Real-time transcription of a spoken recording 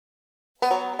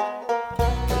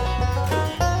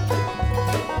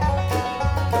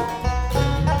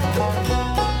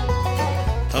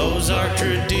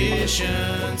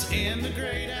traditions in the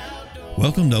great outdoors.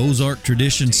 Welcome to Ozark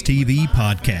Traditions TV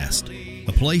podcast,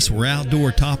 a place where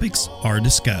outdoor topics are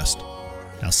discussed.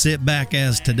 Now sit back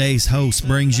as today's host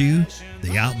brings you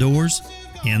the outdoors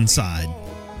inside.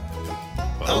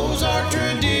 Ozark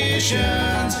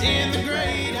Traditions in the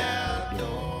great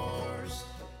outdoors.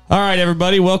 All right,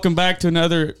 everybody, welcome back to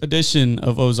another edition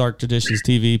of Ozark Traditions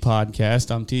TV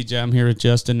podcast. I'm TJ. I'm here with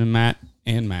Justin and Matt,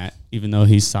 even though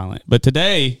he's silent. But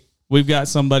today, we've got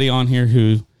somebody on here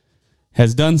who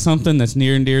has done something that's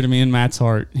near and dear to me and Matt's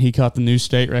heart. He caught the new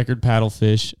state record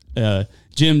paddlefish.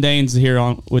 Jim Daines here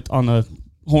on the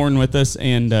horn with us.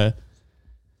 And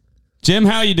Jim,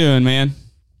 how you doing, man?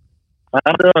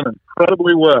 I'm doing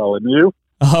incredibly well, and you?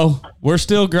 Oh, we're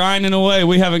still grinding away.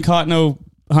 We haven't caught no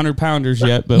 100-pounders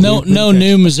yet, but no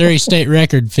new Missouri state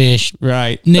record fish.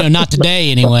 Right? No, not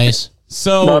today, anyways.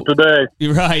 So not today,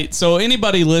 right? So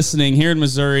anybody listening here in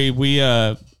Missouri, we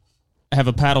have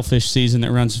a paddlefish season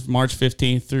that runs March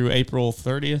 15th through April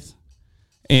 30th,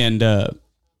 and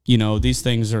these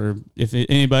things are. If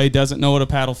anybody doesn't know what a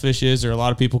paddlefish is, or a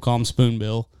lot of people call them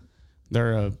spoonbill,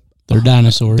 they're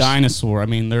dinosaurs. Dinosaur. I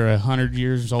mean, they're 100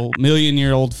 years old,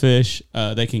 million-year-old fish.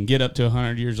 They can get up to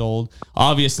 100 years old.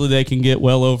 Obviously, they can get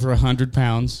well over 100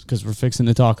 pounds because we're fixing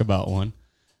to talk about one.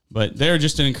 But they're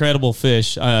just an incredible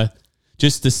fish.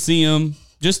 Just to see them,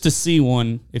 just to see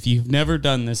one. If you've never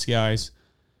done this, guys,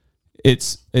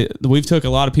 we've took a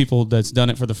lot of people that's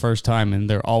done it for the first time, and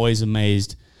they're always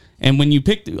amazed. And when you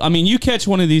you catch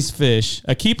one of these fish,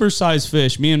 a keeper-sized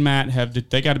fish, me and Matt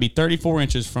they got to be 34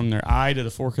 inches from their eye to the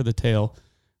fork of the tail.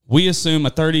 We assume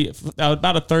about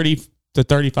a 30 to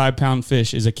 35-pound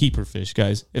fish is a keeper fish,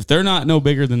 guys. If they're no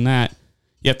bigger than that,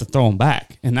 you have to throw them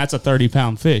back, and that's a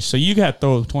 30-pound fish. So you got to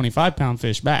throw a 25-pound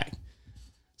fish back.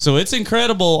 So it's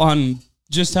incredible on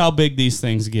just how big these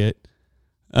things get.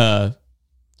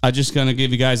 I'm just going to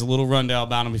give you guys a little rundown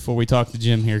about him before we talk to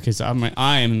Jim here, because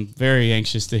I am very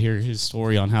anxious to hear his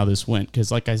story on how this went,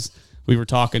 because we were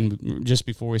talking just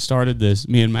before we started this,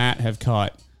 me and Matt have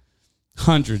caught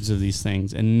hundreds of these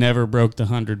things and never broke the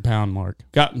 100-pound mark.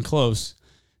 Gotten close,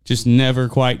 just never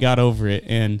quite got over it,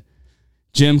 and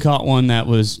Jim caught one that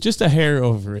was just a hair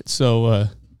over it, so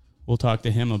we'll talk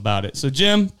to him about it. So,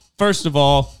 Jim, first of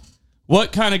all,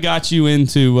 what kind of got you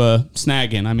into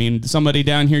snagging? I mean, somebody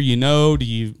down here do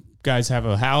you guys have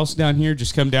a house down here?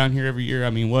 Just come down here every year? I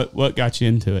mean, what got you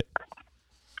into it?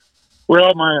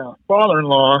 Well, my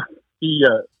father-in-law, he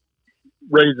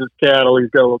raises cattle. He's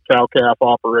got a little cow-calf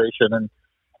operation, and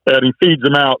he feeds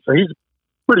them out. So he's a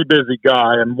pretty busy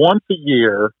guy. And once a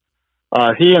year,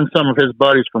 he and some of his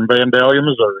buddies from Vandalia,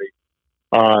 Missouri,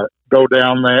 have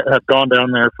gone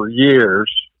down there for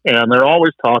years, and they're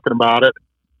always talking about it.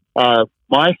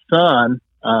 My son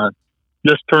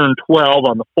just turned 12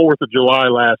 on the 4th of July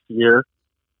last year,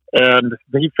 and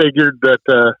he figured that,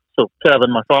 so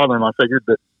Kevin, my father-in-law, figured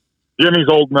that Jimmy's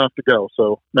old enough to go,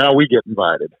 so now we get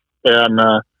invited.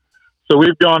 And so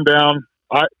we've gone down,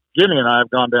 Jimmy and I have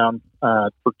gone down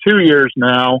for 2 years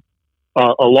now,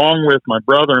 along with my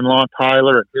brother-in-law,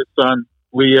 Tyler, and his son,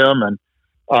 Liam, and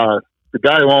the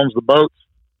guy who owns the boat's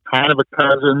kind of a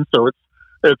cousin, so it's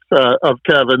of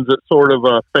Kevin's. It's sort of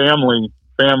a family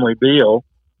deal,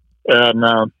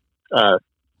 and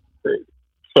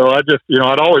so I just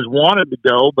I'd always wanted to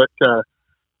go, but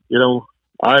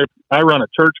I run a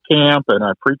church camp and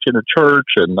I preach in a church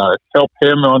and I help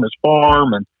him on his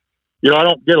farm, and I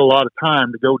don't get a lot of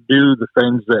time to go do the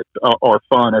things that are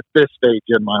fun at this stage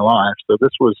in my life. So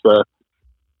this was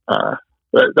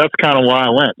that's kind of why I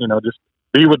went. Just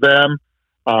be with them.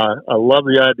 I love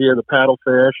the idea of the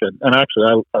paddlefish, and actually,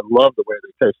 I love the way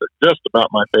they taste. They're just about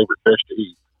my favorite fish to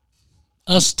eat.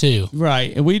 Us too,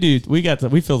 right? And we do. We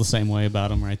feel the same way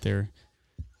about them, right there.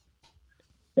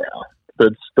 Yeah,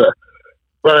 but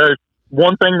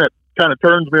one thing that kind of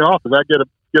turns me off is I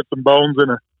get some bones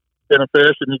in a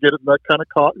fish, and you get it that kind of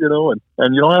caught,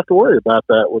 and you don't have to worry about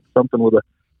that with something with a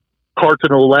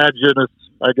cartinolaginous,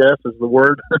 I guess is the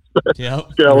word. Yep.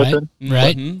 Skeleton,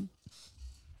 right? Mm-hmm.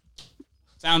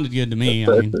 Sounded good to me.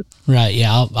 Right?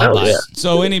 Yeah, I'll buy it.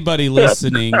 So anybody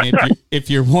listening, if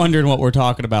you're wondering what we're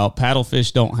talking about,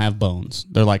 paddlefish don't have bones.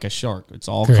 They're like a shark. It's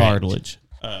all cartilage.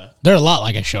 They're a lot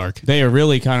like a shark. They are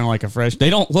really kind of like a fresh. They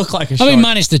don't look like a shark. I mean,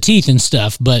 minus the teeth and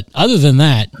stuff, but other than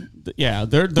that, yeah,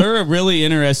 they're a really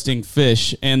interesting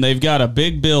fish, and they've got a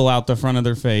big bill out the front of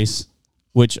their face,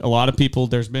 which a lot of people.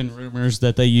 There's been rumors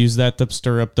that they use that to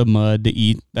stir up the mud to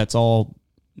eat. That's all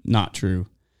not true.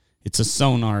 It's a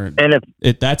sonar. And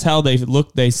that's how they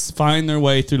look. They find their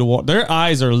way through the water. Their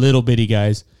eyes are little bitty,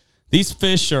 guys. These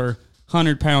fish are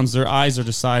 100 pounds. Their eyes are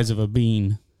the size of a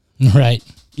bean. Right.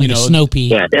 You Like a know, snow pea.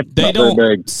 Yeah, it's they not very don't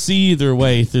big. see their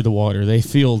way through the water. They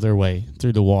feel their way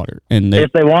through the water. And they,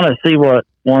 If they want to see what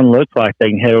one looks like, they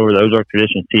can head over to the Ozark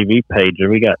Traditions TV page. And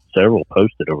we got several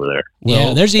posted over there.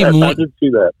 Yeah, there's Yes, even I one. did see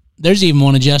that. There's even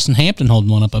one of Justin Hampton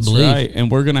holding one up, I that's believe. right. And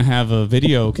we're going to have a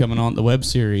video coming on the web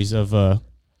series of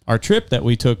our trip that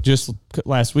we took just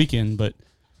last weekend. But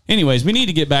anyways, we need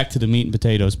to get back to the meat and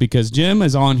potatoes because Jim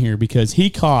is on here because he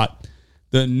caught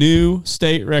the new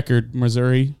state record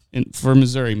Missouri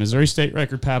state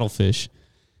record paddlefish.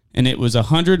 And it was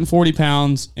 140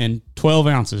 pounds and 12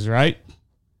 ounces, right?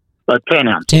 10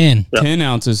 ounces. 10. 10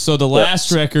 ounces. So the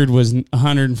last record was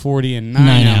 140 and 9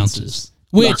 9 ounces.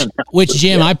 Which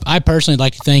Jim, I personally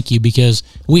like to thank you because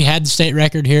we had the state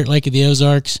record here at Lake of the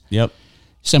Ozarks. Yep.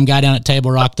 Some guy down at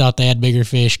Table Rock thought they had bigger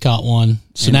fish, caught one.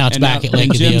 So now it's back at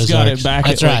Lake of the Jim's Ozarks. got it back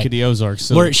That's at right. Lake of the Ozarks.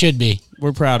 So Where it should be.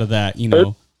 we're proud of that, you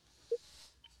know.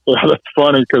 Well, that's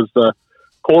funny because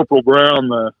Corporal Brown,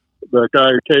 the guy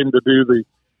who came to do the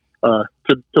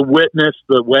to witness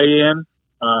the weigh-in,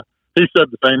 he said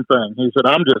the same thing. He said,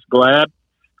 "I'm just glad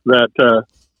that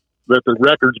the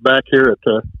record's back here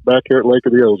at Lake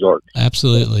of the Ozarks."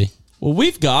 Absolutely. Well,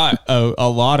 we've got a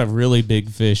lot of really big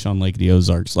fish on Lake of the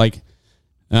Ozarks. Like,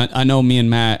 I know me and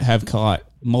Matt have caught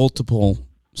multiple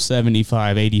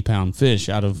 75, 80-pound fish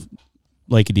out of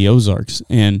Lake of the Ozarks.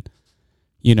 And,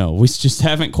 you know, we just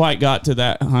haven't quite got to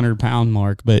that 100-pound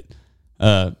mark. But,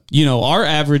 you know, our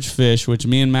average fish, which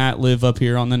me and Matt live up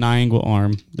here on the Niangua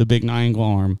Arm, the big Niangua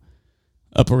Arm,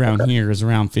 up around here is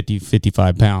around 50,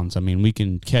 55 pounds. I mean, we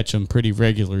can catch them pretty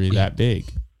regularly that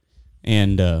big.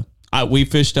 And we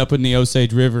fished up in the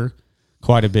Osage River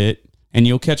quite a bit, and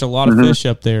you'll catch a lot of fish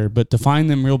up there. But to find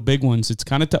them real big ones, it's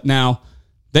kind of tough. Now,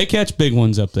 they catch big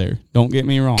ones up there. Don't get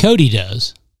me wrong. Cody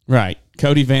does. Right.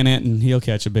 Cody Van Etten, he'll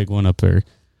catch a big one up there.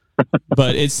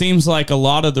 But it seems like a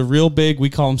lot of the real big, we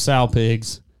call them sow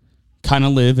pigs, kind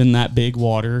of live in that big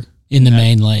water. In the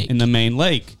main lake. In the main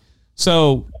lake.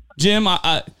 So, Jim,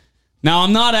 now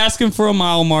I'm not asking for a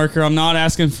mile marker. I'm not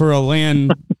asking for a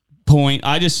land point.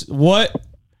 What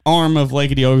arm of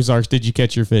Lake of the Ozarks did you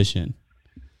catch your fish in?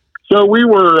 So we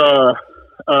were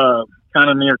kind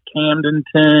of near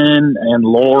Camdenton and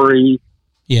Laurie,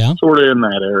 Yeah. sort of in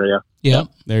that area. Yep.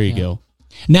 There you go.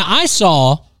 Now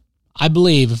I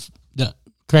believe,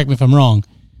 correct me if I'm wrong.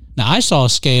 Now I saw a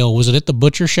scale. Was it at the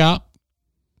butcher shop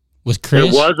with Chris?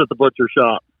 It was at the butcher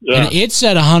shop. Yeah, And it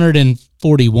said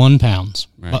 141 pounds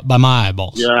Right. by my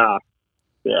eyeballs. yeah,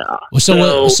 yeah.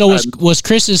 So was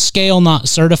Chris's scale not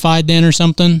certified then or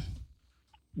something?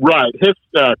 Right. His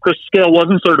Chris scale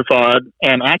wasn't certified,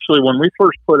 and actually, when we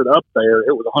first put it up there,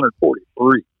 it was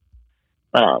 143.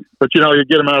 But you know, you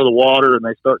get them out of the water, and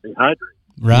they start dehydrating.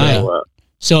 Right. So,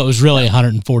 So it was really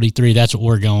 143. That's what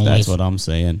we're going That's with. what I'm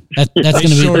saying. That's They going to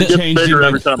be shortchanged bigger you,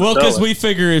 every man. time I Well, sell because it. we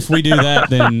figure if we do that,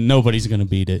 then nobody's going to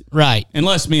beat it. right.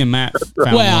 Unless me and Matt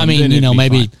found Well, I one, mean, then you it'd know, be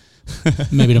maybe fine.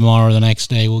 maybe tomorrow or the next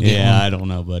day we'll get Yeah, one. I don't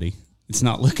know, buddy. It's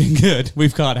not looking good.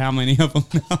 We've caught how many of them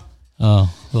now?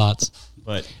 Oh, lots.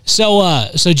 But So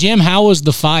Jim, how was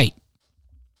the fight?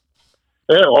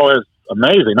 yeah, well, it's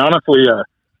amazing, honestly.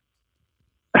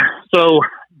 So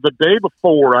the day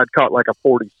before, I'd caught like a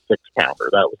 46 pounder.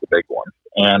 That was the big one,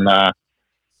 and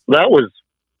that was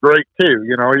great too.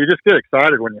 You know, you just get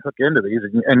excited when you hook into these,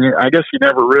 and I guess you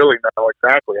never really know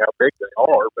exactly how big they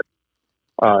are.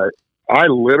 But I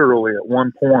literally at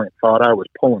one point thought I was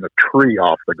pulling a tree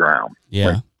off the ground.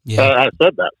 yeah, Yeah. I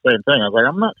said that same thing. I was like,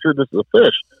 I'm not sure this is a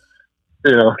fish,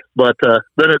 you know. But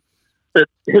then it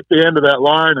hit the end of that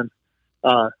line, and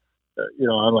you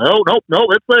know, I'm like, oh nope,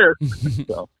 it's there.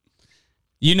 So.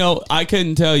 You know, I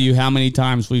couldn't tell you how many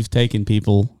times we've taken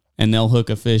people and they'll hook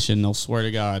a fish and they'll swear to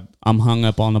God, I'm hung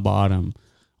up on the bottom,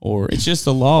 or it's just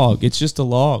a log. It's just a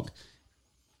log.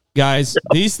 Guys,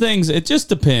 these things, it just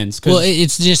depends. 'Cause- Well,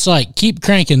 it's just like keep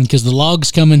cranking because the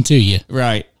log's coming to you.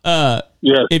 right.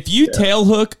 Yes. If you tail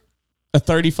hook a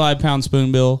 35-pound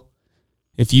spoonbill,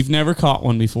 if you've never caught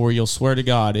one before, you'll swear to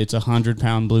God it's a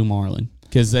 100-pound blue marlin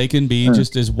because they can be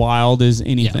just as wild as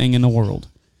anything in the world.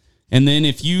 And then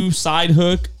if you side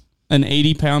hook an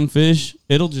 80-pound fish,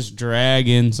 it'll just drag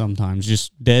in sometimes,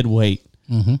 just dead weight.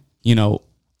 Mm-hmm. You know,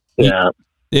 Yeah.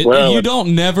 you Well,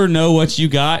 don't never know what you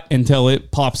got until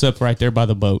it pops up right there by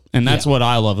the boat. And that's what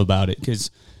I love about it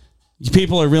because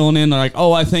people are reeling in. They're like,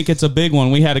 oh, I think it's a big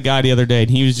one. We had a guy the other day,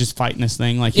 and he was just fighting this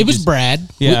thing like It was Brad.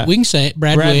 Yeah. We can say it.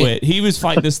 Brad Witt. Witt. He was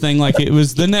fighting this thing like it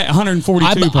was the net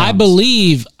 142 pounds. I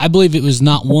believe it was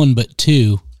not one but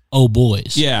two. Oh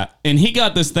boys. Yeah, and he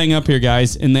got this thing up here,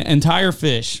 guys, and the entire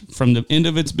fish, from the end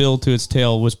of its bill to its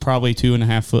tail, was probably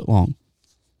 2.5 foot long.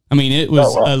 I mean, it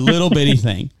was a little bitty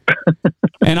thing.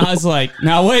 And I was like,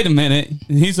 now wait a minute.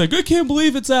 And he's like, I can't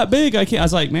believe it's that big. I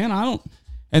was like, man, I don't.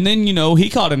 And then, he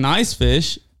caught a nice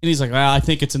fish. And he's like, well, I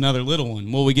think it's another little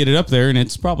one. Well, we get it up there, and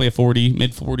it's probably a 40,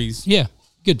 mid-40s. Yeah,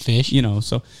 good fish.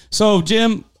 So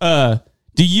Jim, was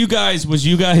you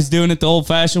guys doing it the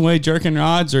old-fashioned way, jerking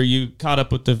rods, or you caught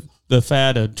up with the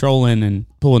fad of trolling and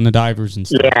pulling the divers and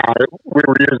stuff? Yeah, we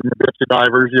were using the ditch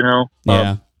divers,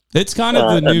 Yeah. It's kind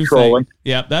of the new thing.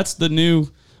 Yeah, that's the new.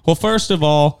 Well, first of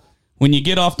all, when you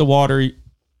get off the water,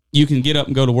 you can get up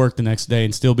and go to work the next day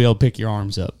and still be able to pick your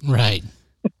arms up. Right.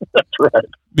 That's right.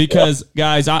 Because,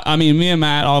 guys, I mean, me and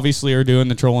Matt obviously are doing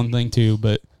the trolling thing too,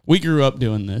 but we grew up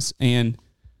doing this. And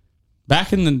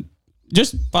back in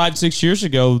just 5-6 years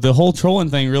ago, the whole trolling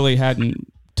thing really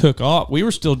hadn't took off. We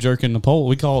were still jerking the pole.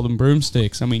 We called them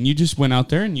broomsticks. I mean, you just went out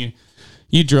there and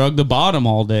you drug the bottom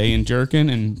all day and jerking,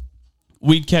 and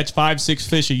we'd catch 5-6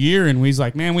 fish a year, and we was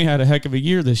like, man, we had a heck of a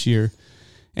year this year.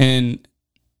 And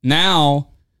now,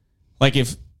 like,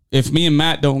 if me and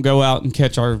Matt don't go out and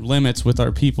catch our limits with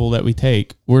our people that we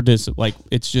take, we're just like,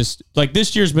 it's just like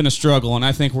this year's been a struggle, and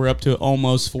I think we're up to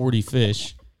almost 40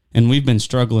 fish, and we've been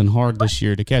struggling hard this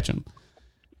year to catch them.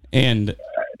 And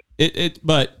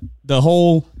but the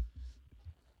whole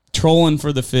trolling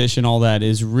for the fish and all that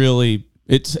is really,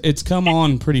 it's come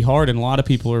on pretty hard, and a lot of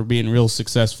people are being real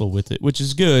successful with it, which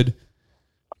is good.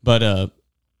 But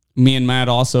me and Matt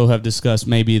also have discussed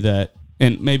maybe that,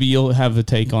 and maybe you'll have a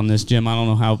take on this, Jim. I don't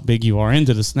know how big you are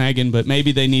into the snagging, but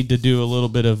maybe they need to do a little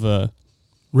bit of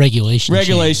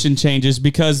regulation changes,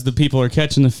 because the people are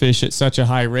catching the fish at such a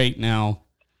high rate now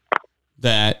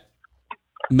that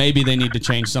maybe they need to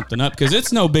change something up, because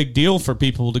it's no big deal for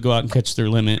people to go out and catch their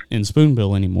limit in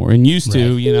spoonbill anymore. And used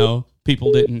to,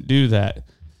 people didn't do that.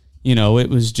 It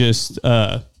was just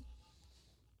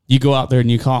you go out there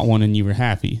and you caught one and you were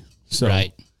happy. So,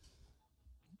 right.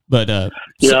 But yeah,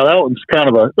 that's kind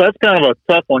of a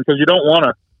tough one, because you don't want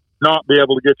to not be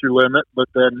able to get your limit, but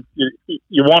then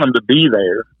you want them to be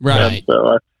there. Right. And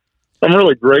so I'm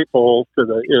really grateful to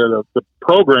the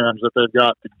programs that they've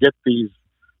got to get these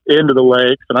into the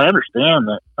lakes, and I understand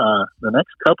that the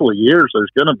next couple of years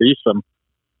there's going to be some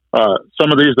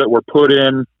of these that were put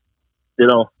in,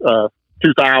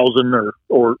 2000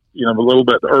 or a little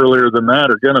bit earlier than that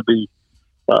are going to be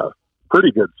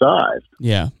pretty good sized.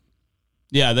 Yeah.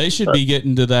 Yeah, they should be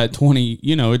getting to that 20,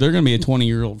 they're going to be a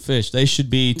 20-year-old fish. They should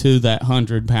be to that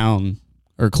 100-pound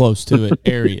or close to it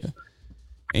area.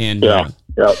 And, but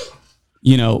they,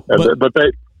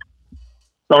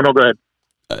 oh, no, go ahead.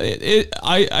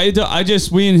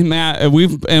 We and Matt,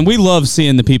 we love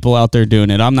seeing the people out there doing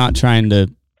it. I'm not trying to,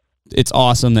 it's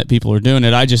awesome that people are doing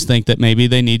it. I just think that maybe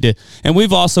they need to, and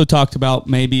we've also talked about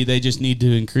maybe they just need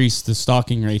to increase the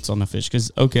stocking rates on the fish.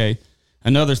 Because,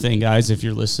 another thing, guys, if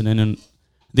you're listening, and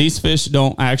these fish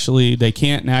they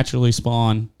can't naturally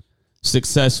spawn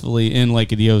successfully in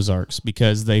Lake of the Ozarks,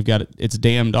 because it's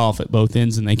dammed off at both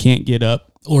ends, and they can't get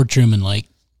up. Or Truman Lake.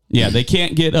 Yeah, they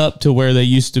can't get up to where they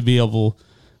used to be able.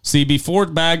 See, before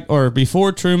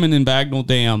Truman and Bagnell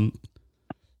Dam,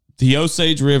 the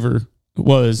Osage River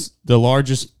was the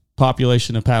largest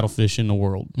population of paddlefish in the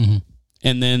world. Mm-hmm.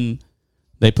 And then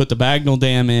they put the Bagnell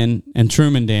Dam in and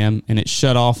Truman Dam, and it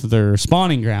shut off their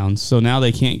spawning grounds. So now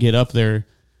they can't get up there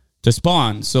to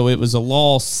spawn. So it was a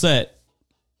law set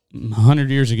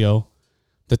 100 years ago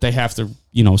that they have to,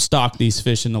 stock these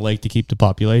fish in the lake to keep the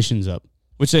populations up,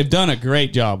 which they've done a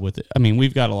great job with it. I mean,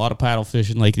 we've got a lot of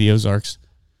paddlefish in Lake of the Ozarks,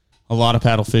 a lot of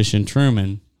paddlefish in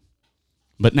Truman.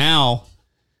 But now,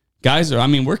 guys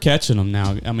we're catching them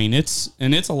now. I mean, it's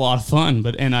a lot of fun,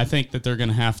 and I think that they're going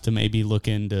to have to maybe look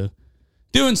into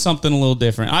doing something a little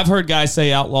different. I've heard guys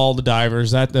say outlaw the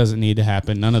divers. That doesn't need to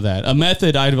happen. None of that. A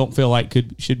method I don't feel like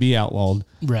should be outlawed.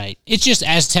 Right. It's just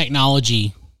as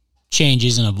technology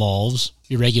changes and evolves,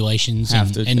 your regulations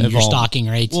and your stocking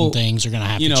rates and things are going to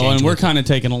have to change. And we're kind of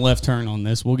taking a left turn on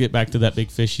this. We'll get back to that big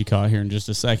fish you caught here in just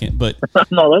a second. But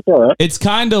no, that's all right. It's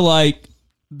kind of like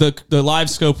the live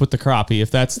scope with the crappie,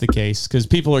 if that's the case, because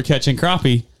people are catching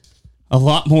crappie a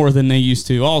lot more than they used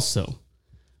to also.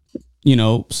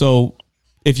 So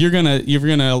if you're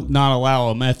gonna not allow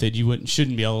a method, you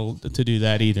shouldn't be able to do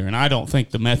that either. And I don't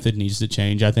think the method needs to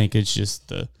change. I think it's just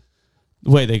the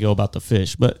way they go about the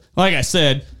fish. But like I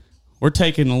said, we're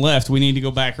taking the left. We need to go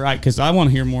back right, because I want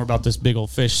to hear more about this big old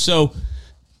fish. So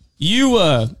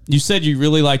you said you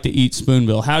really like to eat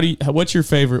spoonbill. What's your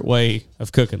favorite way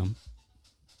of cooking them?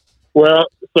 Well,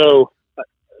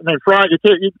 fried,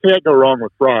 you can't go wrong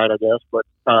with fried, I guess. But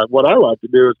what I like to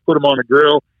do is put them on the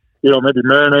grill. Maybe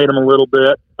marinate them a little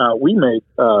bit. We made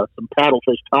some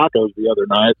paddlefish tacos the other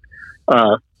night,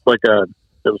 like a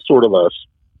It was sort of a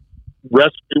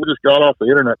recipe we just got off the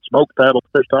internet, smoked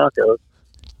paddlefish tacos.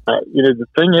 The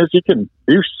thing is, you can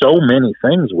do so many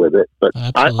things with it, but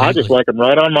I just like them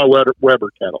right on my Weber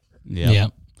kettle. Yeah.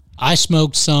 I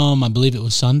smoked some, I believe it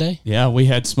was Sunday. Yeah, we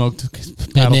had smoked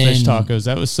paddlefish tacos.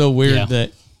 That was so weird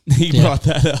that he brought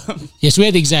that up. Yes, we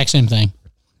had the exact same thing.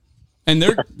 And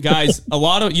they're guys,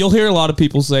 you'll hear a lot of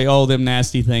people say, "Oh, them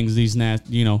nasty things, these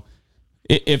nasty,"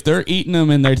 if they're eating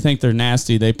them and they think they're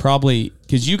nasty, they probably,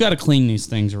 because you got to clean these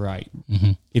things right.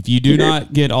 Mm-hmm. If you do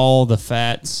not get all the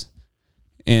fats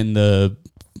and the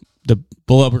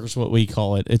blubber is what we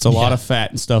call it. It's a lot of fat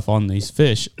and stuff on these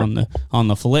fish, on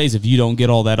the fillets. If you don't get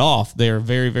all that off, they are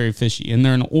very, very fishy, and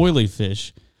they're an oily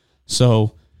fish.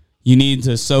 So you need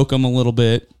to soak them a little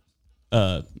bit.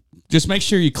 Just make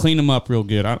sure you clean them up real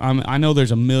good. I know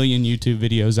there's a million YouTube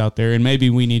videos out there, and maybe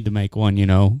we need to make one,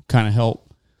 kind of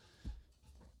help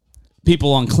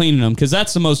people on cleaning them, because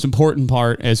that's the most important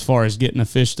part as far as getting a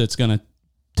fish that's going to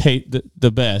taste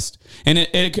the best.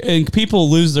 And people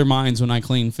lose their minds when I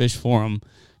clean fish for them,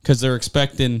 because they're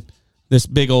expecting this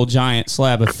big old giant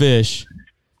slab of fish,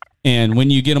 and when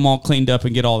you get them all cleaned up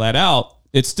and get all that out,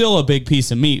 it's still a big piece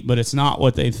of meat, but it's not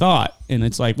what they thought. And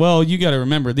it's like, well, you got to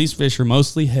remember, these fish are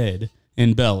mostly head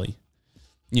and belly.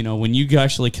 When you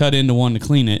actually cut into one to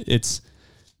clean it, it's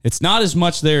not as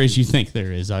much there as you think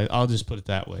there is. I'll just put it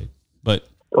that way. But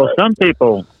some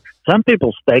people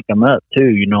steak them up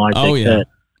too. That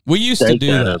we used to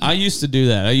do that. I used to do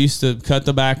that. I used to cut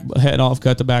the head off,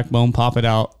 cut the backbone, pop it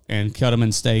out, and cut them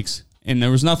in steaks. And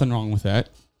there was nothing wrong with that.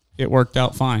 It worked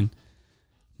out fine.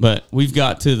 But we've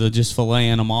got to the just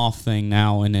filleting them off thing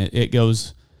now, and it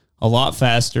goes a lot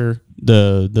faster.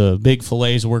 The big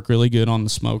fillets work really good on the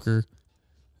smoker.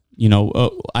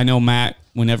 I know Matt,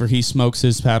 whenever he smokes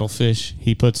his paddlefish,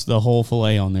 he puts the whole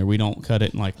fillet on there. We don't cut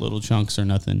it in like little chunks or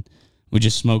nothing. We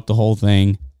just smoke the whole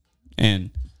thing.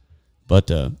 But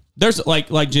there's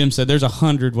like Jim said, there's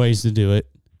 100 ways to do it,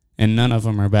 and none of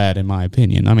them are bad in my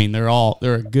opinion. I mean, they're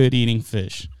a good eating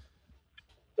fish.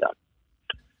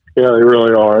 Yeah, they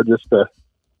really are. Just the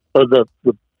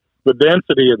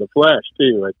density of the flesh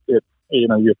too. It's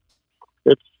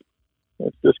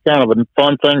just kind of a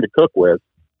fun thing to cook with.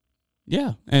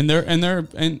 Yeah, and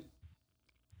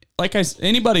like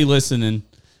anybody listening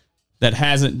that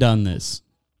hasn't done this,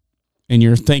 and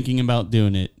you're thinking about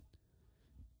doing it,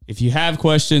 if you have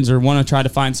questions or want to try to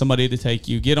find somebody to take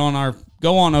you,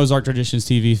 go on Ozark Traditions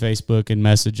TV Facebook and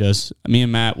message us. Me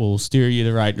and Matt will steer you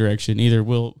the right direction. Either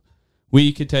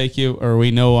we could take you, or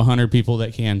we know 100 people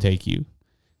that can take you,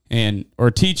 or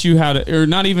teach you how to, or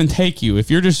not even take you. If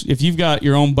you've got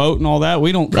your own boat and all that,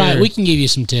 we don't care. Right, we can give you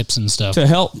some tips and stuff to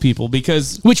help people,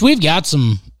 which we've got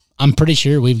some. I'm pretty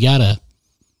sure we've got a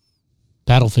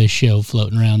paddlefish show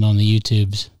floating around on the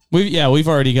YouTubes. We've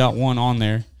already got one on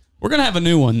there. We're gonna have a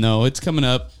new one though. It's coming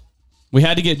up. We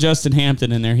had to get Justin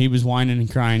Hampton in there. He was whining and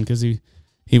crying because he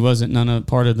wasn't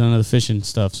part of none of the fishing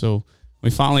stuff. So we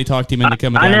finally talked him into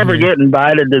coming down. I never get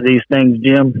invited to these things,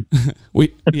 Jim.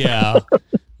 We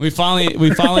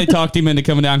finally talked him into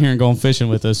coming down here and going fishing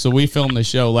with us. So we filmed the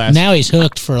show last. Now he's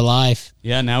hooked for life.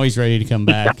 Yeah, now he's ready to come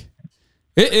back.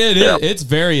 It's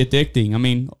very addicting. I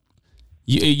mean,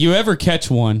 you ever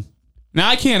catch one? Now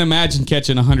I can't imagine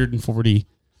catching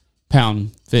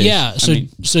 140-pound fish. Yeah.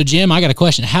 So Jim, I got a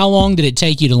question. How long did it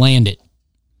take you to land it?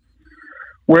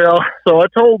 Well, so I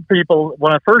told people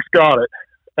when I first got it,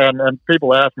 and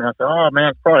people asked me, I said, "Oh man,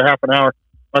 it's probably half an hour."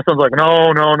 My son's like,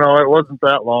 "No, it wasn't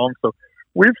that long." So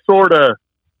we've sort of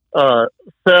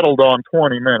settled on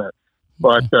 20 minutes,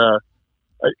 but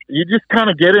you just kind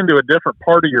of get into a different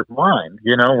part of your mind,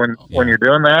 when you're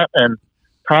doing that, and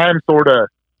time sort of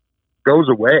goes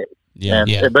away.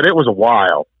 But it was a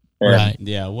while. Right.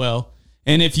 Yeah. Well,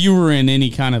 and if you were in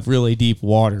any kind of really deep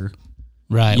water,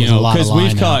 right? Because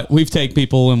we've taken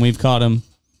people and we've caught them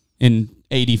in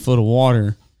 80 foot of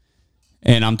water.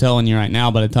 And I'm telling you right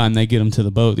now, by the time they get them to the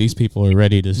boat, these people are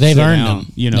ready to sit down.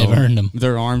 They've earned them.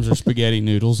 Their arms are spaghetti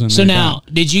noodles. And so now,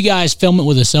 did you guys film it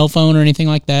with a cell phone or anything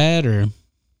like that, or?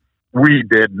 We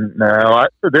didn't. No, I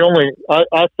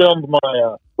filmed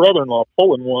my brother-in-law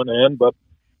pulling one in, but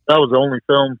that was the only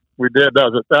film we did.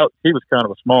 He was kind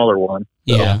of a smaller one.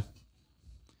 So. Yeah.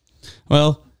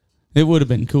 Well, it would have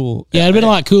been cool. Yeah, it'd been a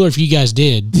lot cooler if you guys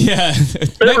did. Yeah,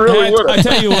 it really would have. I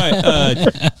tell you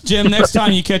what, Jim. Next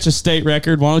time you catch a state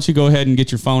record, why don't you go ahead and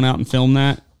get your phone out and film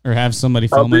that, or have somebody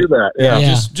film it? I'll do that.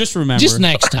 Yeah. Just remember. Just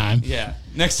next time. Yeah.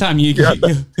 Next time you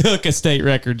hook a state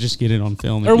record, just get it on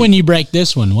film. Or when you break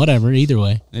this one, whatever. Either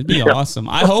way, it'd be awesome.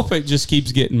 I hope it just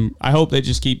keeps getting. I hope they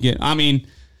just keep getting. I mean,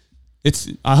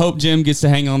 I hope Jim gets to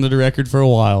hang on to the record for a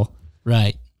while.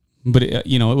 Right. but it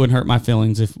wouldn't hurt my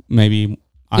feelings if maybe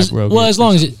I broke it. Well, as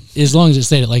long as it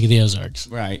stayed at Lake of the Ozarks.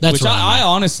 Right. That's Which where I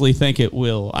honestly think it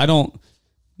will.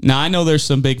 Now, I know there's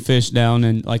some big fish down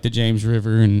in like the James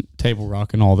River and Table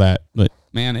Rock and all that, but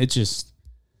man,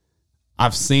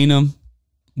 I've seen them.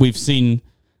 We've seen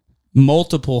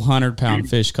multiple 100-pound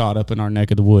fish caught up in our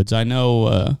neck of the woods. I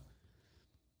know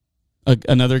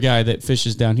another guy that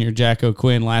fishes down here, Jack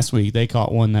O'Quinn, last week, they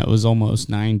caught one that was almost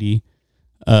 90.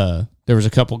 There was a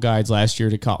couple guides last year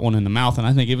that caught one in the mouth, and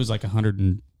I think it was like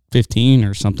 115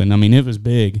 or something. I mean, it was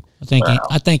big. I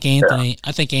think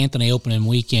Anthony opening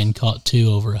weekend caught 2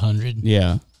 over 100.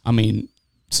 Yeah. I mean,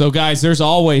 so guys, there's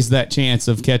always that chance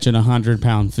of catching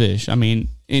 100-pound fish. I mean,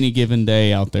 any given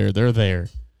day out there, they're there.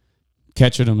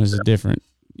 Catching them is a different,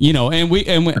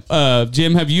 and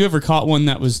Jim, have you ever caught one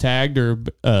that was tagged or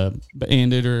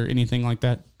banded or anything like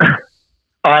that?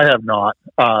 I have not.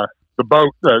 The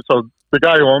boat, so the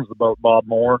guy who owns the boat, Bob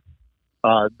Moore,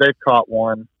 they've caught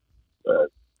one a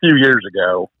few years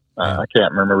ago. I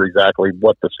can't remember exactly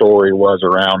what the story was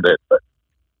around it, but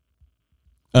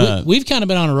We've kind of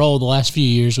been on a roll the last few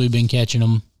years. We've been catching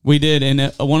them. We did,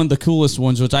 and one of the coolest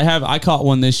ones, which I caught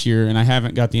one this year, and I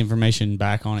haven't got the information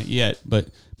back on it yet, but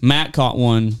Matt caught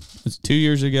one 2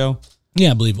 years ago.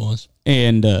 Yeah, I believe it was.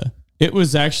 And it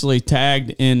was actually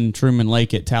tagged in Truman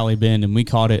Lake at Tally Bend, and we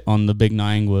caught it on the Big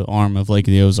Niangua arm of Lake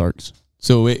of the Ozarks.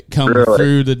 So it come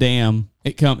through the dam.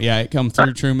 It come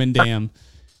through Truman Dam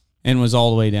and was all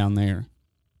the way down there.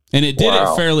 And it did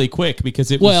it fairly quick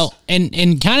because it was... Well, and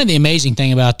kind of the amazing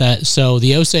thing about that, so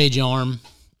the Osage arm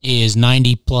is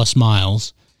 90-plus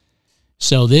miles.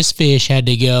 So this fish had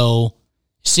to go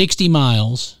 60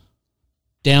 miles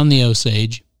down the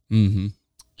Osage, mm-hmm.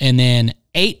 and then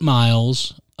 8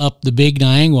 miles up the Big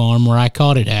Niangua arm where I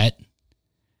caught it at,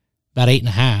 about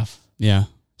 8.5. Yeah.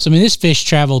 So, I mean, this fish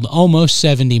traveled almost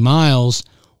 70 miles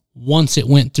once it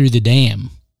went through the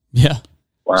dam. Yeah.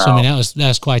 wow. So, I mean, that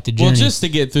was quite the journey. Well, just to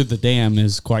get through the dam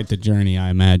is quite the journey, I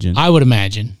imagine. I would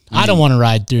imagine. I don't want to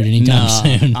ride through it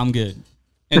anytime soon. I'm good.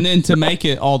 And then to make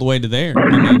it all the way to there,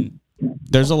 I mean,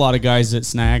 there's a lot of guys that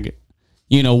snag.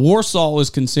 Warsaw is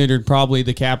considered probably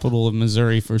the capital of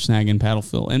Missouri for snagging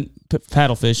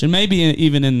paddlefish, and maybe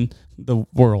even in the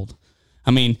world.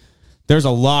 I mean, there's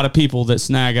a lot of people that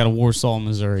snag out of Warsaw,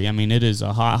 Missouri. I mean, it is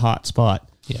a hot spot.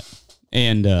 Yeah.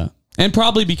 And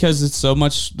probably because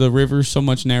the river's so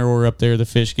much narrower up there, the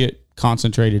fish get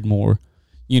concentrated more.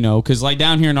 Because like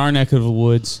down here in our neck of the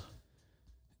woods,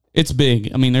 it's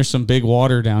big. I mean, there's some big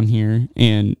water down here,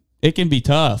 and it can be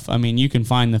tough. I mean, you can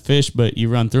find the fish, but you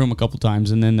run through them a couple times,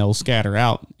 and then they'll scatter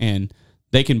out, and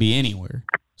they can be anywhere.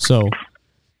 So,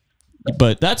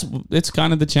 but it's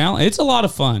kind of the challenge. It's a lot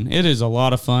of fun. It is a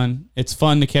lot of fun. It's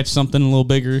fun to catch something a little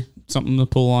bigger, something to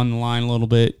pull on the line a little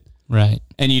bit. Right.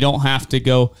 And you don't have to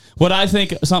go. What I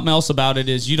think something else about it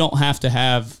is you don't have to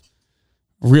have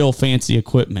real fancy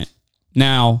equipment.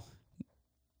 Now,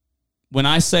 when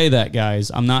I say that,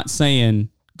 guys, I'm not saying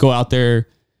go out there,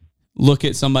 look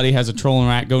at somebody has a trolling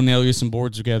rack, go nail you some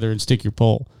boards together and stick your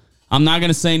pole. I'm not going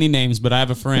to say any names, but I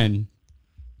have a friend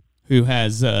who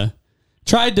has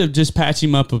tried to just patch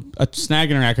him up a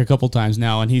snagging rack a couple times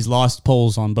now, and he's lost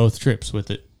poles on both trips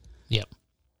with it. Yep.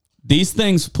 These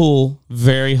things pull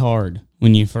very hard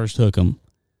when you first hook them.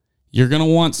 You're going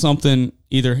to want something,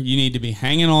 either you need to be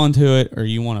hanging on to it or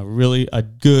you want a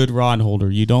good rod holder.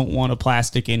 You don't want a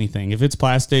plastic anything. If it's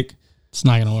plastic, it's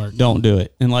not going to work. Don't do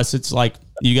it unless it's like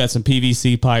you got some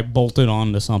PVC pipe bolted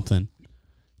onto something.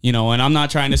 And I'm not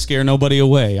trying to scare nobody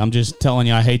away. I'm just telling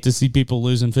you, I hate to see people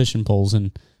losing fishing poles,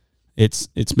 and it's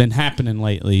been happening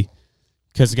lately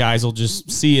because guys will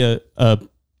just see a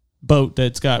boat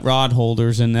that's got rod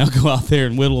holders and they'll go out there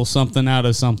and whittle something out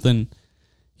of something.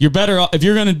 You're better off, if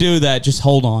you're going to do that, just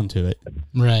hold on to it.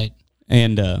 Right.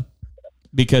 And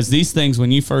because these things,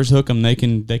 when you first hook them, they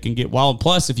can get wild.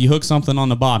 Plus, if you hook something on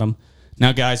the bottom,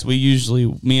 now guys,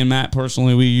 me and Matt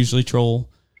personally, we usually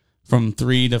troll from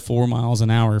 3 to 4 miles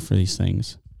an hour for these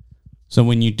things. So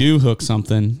when you do hook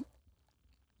something,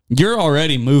 you're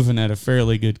already moving at a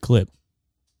fairly good clip.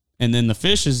 And then the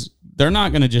fish they're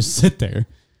not going to just sit there.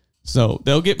 So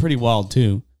they'll get pretty wild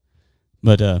too.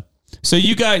 But, so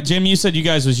you guys, Jim, you said you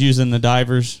guys was using the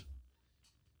divers.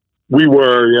 We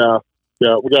were, yeah.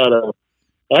 Yeah, we got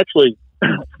actually,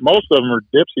 most of them are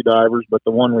Dipsy divers, but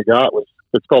the one we got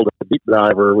it's called a deep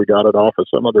diver. We got it off of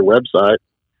some other website.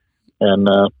 And,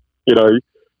 like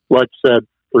you said,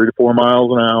 3 to 4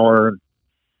 miles an hour, and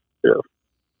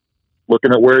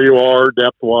looking at where you are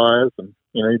depth-wise, and,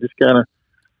 you just kind of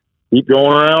keep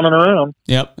going around and around.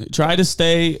 Yep. Try to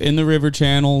stay in the river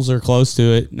channels or close to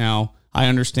it. Now, I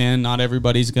understand not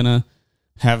everybody's going to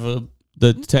have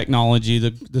the technology,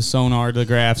 the sonar, the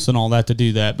graphs, and all that to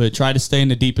do that. But try to stay in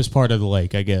the deepest part of the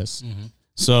lake, I guess. Mm-hmm.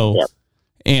 So, Yep.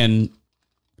 and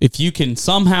if you can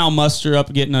somehow muster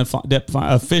up getting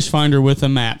a fish finder with a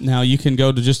map, now you can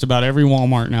go to just about every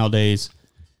Walmart nowadays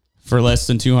for less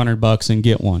than $200 and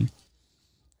get one.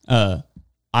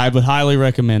 I would highly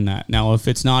recommend that. Now, if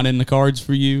it's not in the cards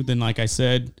for you, then like I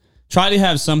said, try to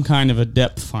have some kind of a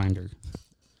depth finder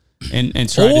and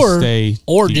try to stay.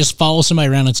 Or deep. just follow somebody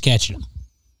around that's catching them.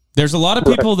 There's a lot of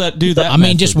people that do that. I mean,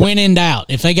 method. just when in doubt,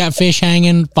 if they got fish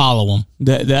hanging, follow them.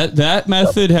 That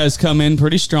method has come in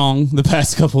pretty strong the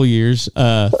past couple of years.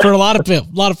 For a lot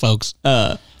of folks.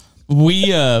 We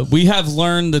have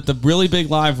learned that the really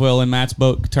big live well in Matt's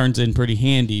boat turns in pretty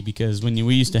handy because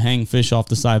we used to hang fish off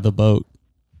the side of the boat.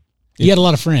 You got a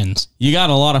lot of friends. You got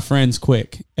a lot of friends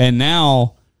quick. And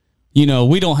now,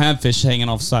 we don't have fish hanging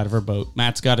off the side of our boat.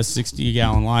 Matt's got a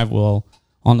 60-gallon live well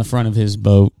on the front of his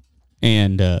boat.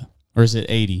 And, or is it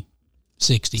 80?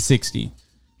 60. 60.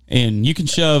 And you can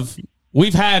shove,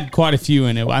 we've had quite a few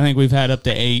in it. I think we've had up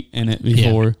to 8 in it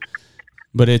before,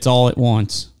 but it's all at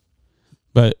once.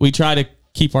 But we try to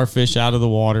keep our fish out of the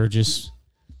water just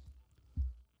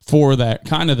for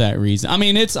that reason. I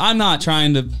mean, I'm not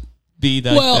trying to be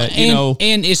that,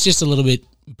 and it's just a little bit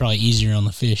probably easier on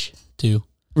the fish too.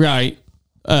 Right.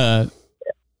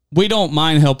 We don't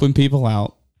mind helping people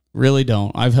out. Really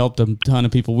don't. I've helped a ton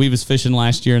of people. We was fishing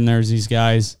last year, and there's these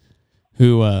guys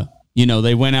who,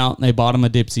 they went out and they bought them a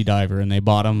Dipsy diver, and they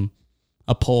bought them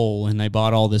a pole, and they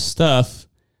bought all this stuff,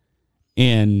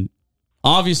 and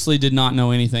obviously did not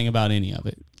know anything about any of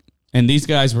it. And these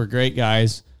guys were great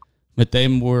guys, but they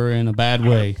were in a bad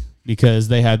way because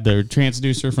they had their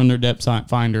transducer from their depth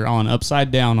finder on upside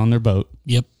down on their boat.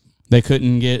 Yep. They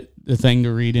couldn't get the thing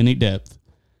to read any depth.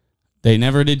 They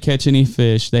never did catch any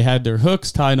fish. They had their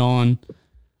hooks tied on,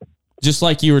 just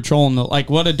like you were trolling.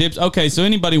 Okay, so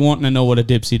anybody wanting to know what a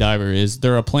Dipsy diver is,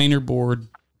 they're a planer board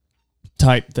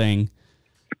type thing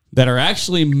that are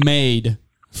actually made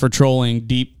for trolling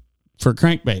deep for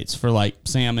crankbaits, for like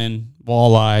salmon,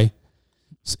 walleye,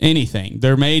 anything.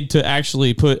 They're made to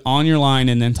actually put on your line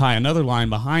and then tie another line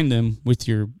behind them with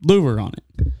your lure on it.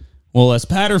 Well, as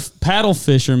paddle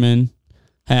fishermen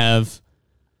have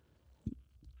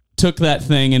took that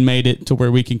thing and made it to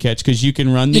where we can catch, because you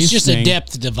can run these It's just things. a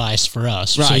depth device for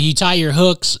us. Right. So you tie your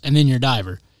hooks and then your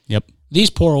diver. Yep.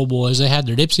 These poor old boys, they had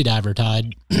their Dipsy diver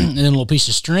tied and then a little piece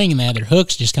of string, and they had their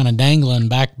hooks just kind of dangling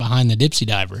back behind the Dipsy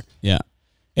diver. Yeah.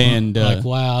 And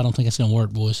wow, I don't think it's going to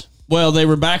work, boys. well, they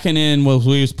were backing in while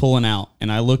we was pulling out,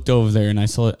 and I looked over there and I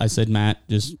said, Matt,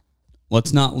 just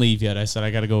let's not leave yet. I said,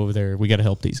 I got to go over there. We got to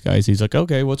help these guys. He's like,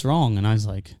 okay, what's wrong? And I was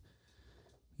like,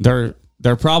 they're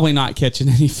probably not catching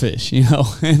any fish,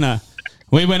 And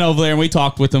we went over there and we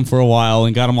talked with them for a while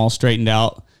and got them all straightened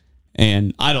out.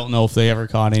 And I don't know if they ever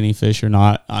caught any fish or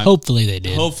not. Hopefully they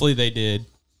did. Hopefully they did.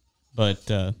 But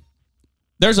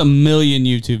there's a million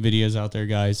YouTube videos out there,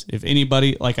 guys. If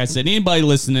anybody, like I said, anybody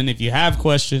listening, if you have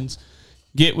questions,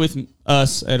 get with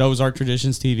us at Ozark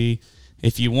Traditions TV.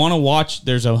 If you want to watch,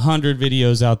 there's 100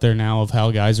 videos out there now of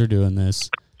how guys are doing this.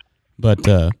 But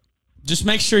just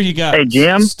make sure you got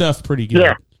Jim? stuff pretty good.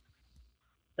 Yeah.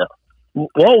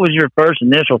 What was your first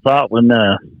initial thought when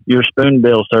your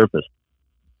spoonbill surfaced?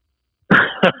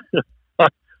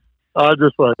 I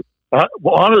just like,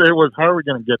 honestly, it was, how are we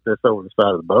going to get this over the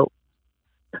side of the boat?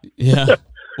 Yeah.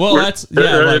 Well,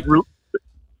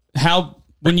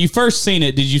 when you first seen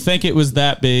it, did you think it was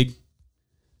that big?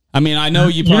 I mean, I know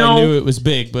you probably knew it was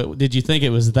big, but did you think it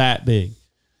was that big?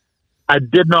 I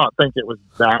did not think it was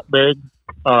that big.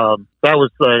 That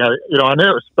was saying, I knew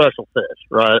it was special fish,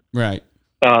 right? Right.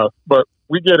 But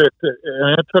we get it,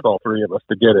 and it took all three of us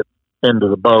to get it into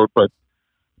the boat. But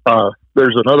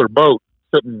there's another boat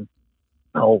sitting,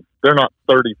 they're not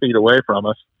 30 feet away from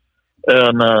us,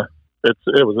 and it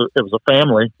was a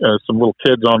family, some little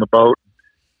kids on the boat.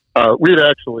 We'd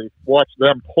actually watched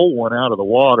them pull one out of the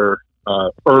water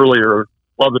earlier,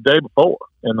 the day before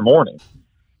in the morning,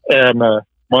 and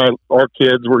our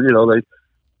kids were, they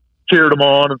cheered them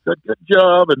on and said, "Good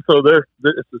job!" And so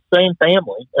it's the same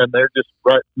family, and they're just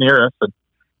right near us,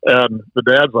 and the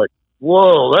dad's like,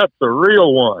 "Whoa, that's a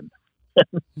real one!"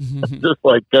 Just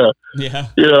like, yeah,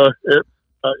 I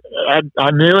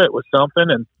knew it was something,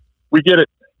 and we get it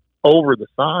over the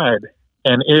side,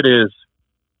 and it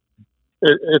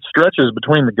stretches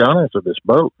between the gunnels of this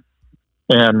boat,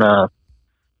 and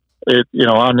it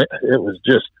was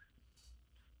just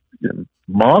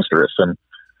monstrous. And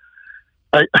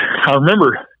I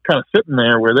remember kind of sitting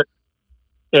there with it,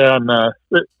 and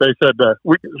they said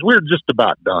we were just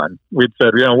about done. We'd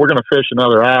said, we're going to fish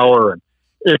another hour, and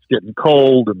it's getting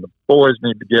cold and the boys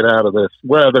need to get out of this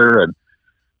weather. And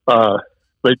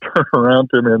they turn around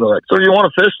to me and they're like, "So you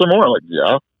want to fish some more?" I'm like,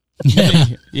 "Yeah."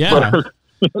 Yeah. But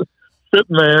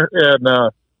sitting there, and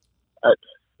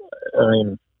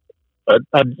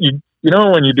you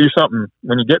know, when you do something,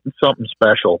 when you get something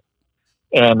special,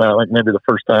 and like maybe the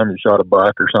first time you shot a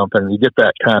buck or something, you get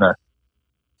that kind of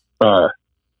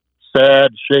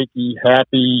sad, shaky,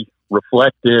 happy,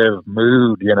 reflective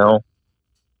mood, you know.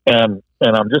 And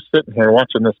I'm just sitting here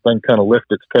watching this thing kind of lift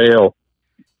its tail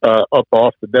up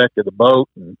off the deck of the boat,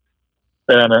 and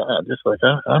I'm just like,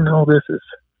 I know this is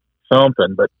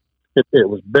something, but it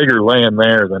was bigger laying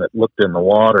there than it looked in the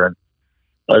water, and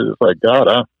I was just like, God,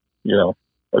 I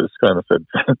just kind of said,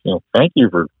 thank you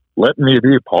for letting me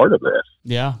be a part of this.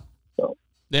 Yeah. So.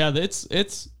 Yeah, it's.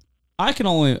 I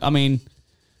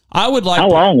would like. How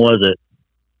long was it?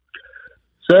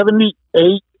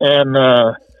 78 and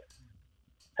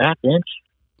half inch,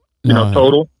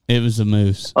 total. It was a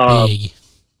moose. Big.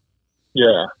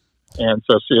 Yeah, and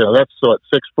so that's so at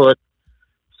 6 foot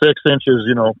 6 inches,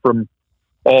 from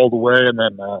all the way, and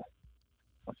then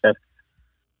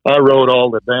I wrote all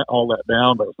that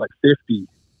down, but it was like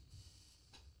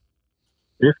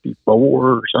 54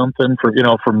 or something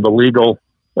from the legal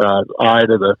eye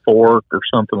to the fork or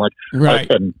something like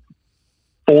right. And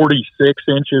 46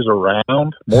 inches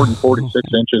around, more than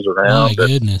 46 inches around. My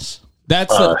goodness.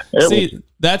 That's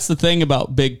that's the thing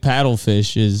about big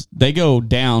paddlefish is they go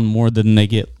down more than they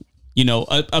get.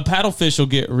 A paddlefish will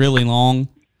get really long,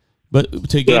 but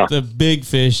to get the big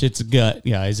fish, it's gut,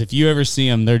 guys. If you ever see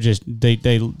them, they're just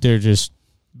they're just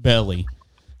belly.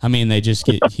 I mean, they just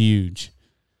get huge.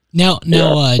 Now,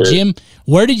 Jim,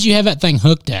 where did you have that thing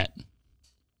hooked at?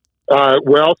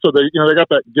 Well, so they got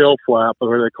that gill flap,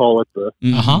 or they call it the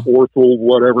orthel,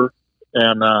 whatever,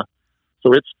 and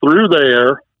so it's through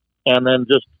there, and then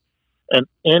just an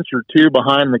inch or two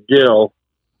behind the gill,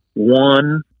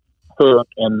 one hook,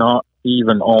 and not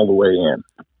even all the way in.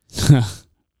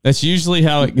 That's usually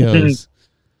how it goes.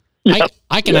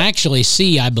 I can actually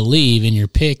see, I believe, in your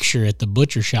picture at the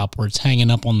butcher shop where it's hanging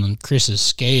up on Chris's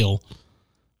scale,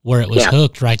 where it was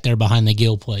hooked right there behind the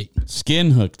gill plate.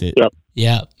 Skin hooked it. Yep.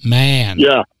 Yeah, man.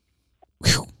 Yeah.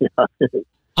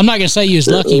 I'm not gonna say you was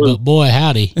lucky, but boy,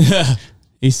 howdy.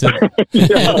 He said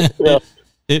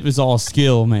it was all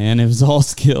skill, man. It was all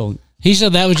skill. He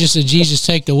said that was just a Jesus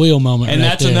take the wheel moment. And right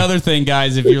that's there. another thing,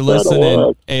 guys, if you're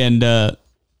listening, and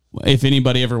if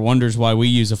anybody ever wonders why we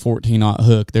use a 14-aught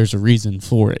hook, there's a reason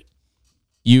for it.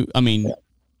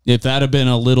 If that had been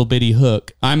a little bitty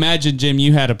hook, I imagine, Jim,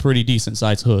 you had a pretty decent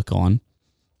sized hook on.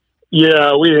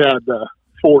 Yeah, we had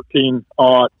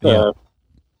 14-aught. We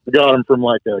got them from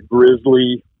like a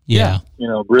Grizzly. Yeah.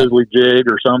 Grizzly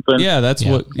jig or something. Yeah, that's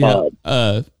what.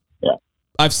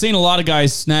 I've seen a lot of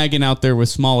guys snagging out there with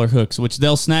smaller hooks, which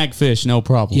they'll snag fish, no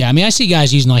problem. Yeah, I see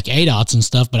guys using like 8-aughts and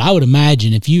stuff, but I would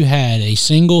imagine if you had a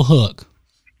single hook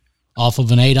off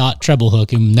of an 8-aught treble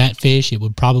hook and that fish, it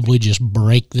would probably just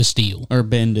break the steel. Or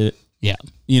bend it. Yeah.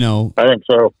 I think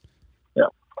so. Yeah.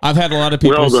 I've had a lot of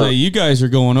people say, you guys are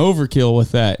going overkill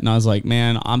with that. And I was like,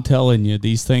 man, I'm telling you,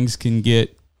 these things can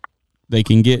get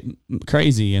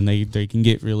crazy and they can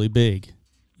get really big,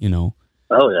 Oh,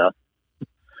 yeah.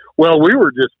 Well, we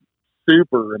were just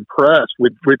super impressed. We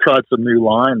tried some new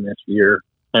line this year,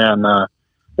 and it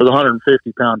was a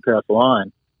 150-pound test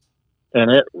line, and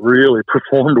it really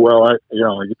performed well.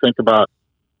 You think about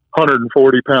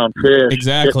 140-pound fish,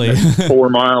 exactly, at 4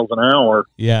 miles an hour.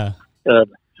 Yeah, that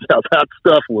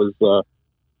stuff was as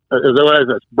always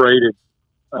that's braided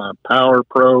Power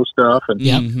Pro stuff, and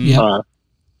it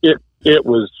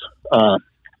was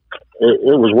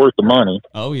worth the money.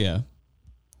 Oh yeah.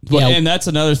 Well, and that's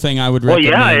another thing I would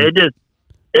recommend. Well, yeah,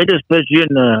 it just puts you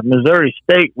in the Missouri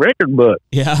State record book.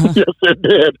 Yeah. Yes, it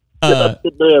did. Yes,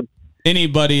 it did.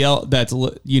 Anybody else that's,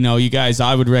 you guys,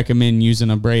 I would recommend using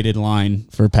a braided line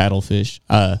for paddlefish.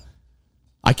 I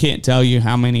can't tell you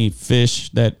how many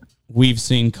fish that we've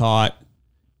seen caught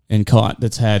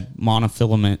that's had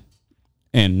monofilament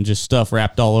and just stuff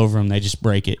wrapped all over them. They just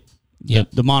break it.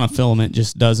 Yep. The monofilament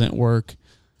just doesn't work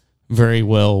very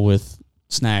well with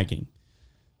snagging.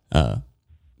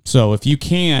 So if you're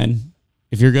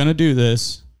going to do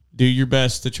this, do your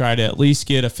best to try to at least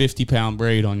get a 50-pound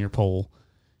braid on your pole.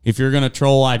 If you're going to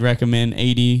troll, I'd recommend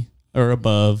 80 or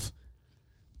above.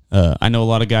 I know a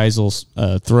lot of guys will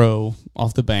throw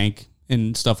off the bank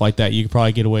and stuff like that. You could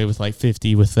probably get away with like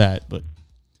 50 with that,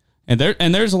 and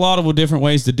there's a lot of different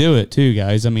ways to do it too,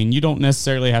 guys. You don't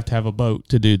necessarily have to have a boat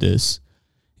to do this.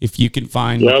 If you can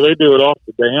find, they do it off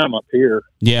the dam up here.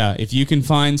 Yeah, if you can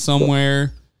find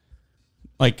somewhere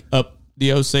like up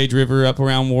the Osage River up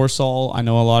around Warsaw. I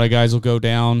know a lot of guys will go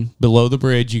down below the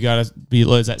bridge. You got to be,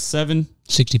 is that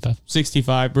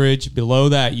 65 bridge? Below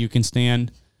that, you can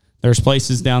stand. There's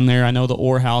places down there. I know the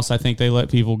Ore House, I think they let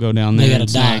people go down there. They got and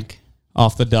a snag dock.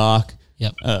 off the dock.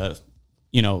 Yep.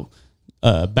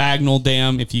 Bagnell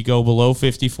Dam, if you go below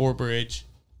 54 bridge,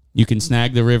 you can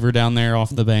snag the river down there off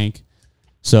the bank.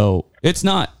 So there's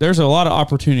a lot of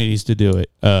opportunities to do it.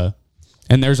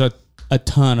 And there's a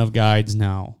ton of guides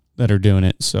now that are doing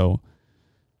it. So,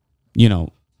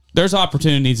 there's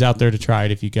opportunities out there to try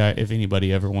it if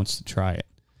anybody ever wants to try it.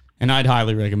 And I'd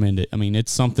highly recommend it. I mean,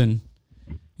 it's something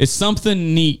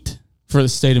neat for the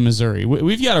state of Missouri.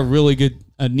 We've got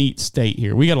a neat state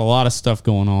here. We got a lot of stuff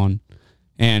going on.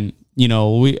 And,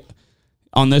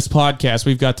 on this podcast,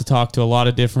 we've got to talk to a lot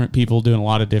of different people doing a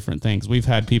lot of different things. We've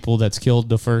had people that's killed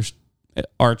the first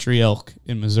archery elk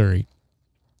in Missouri.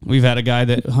 We've had a guy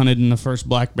that hunted in the first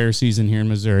black bear season here in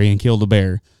Missouri and killed a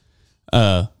bear.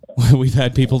 We've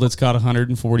had people that's caught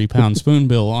 140-pound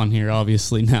spoonbill on here,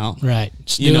 obviously, now. Right.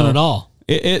 It's doing it all.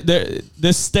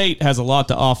 This state has a lot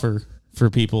to offer for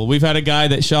people. We've had a guy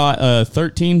that shot a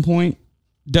 13-point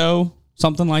doe,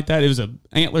 something like that. It was an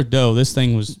antler doe. This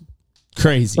thing was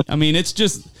crazy. I mean, it's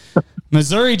just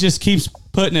Missouri just keeps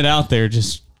putting it out there.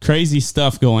 Just crazy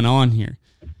stuff going on here.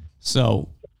 So,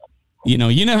 you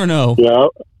never know. Yeah.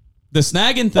 The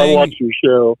snagging thing. I watch your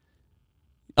show.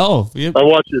 Oh, yep. I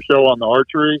watch your show on the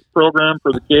archery program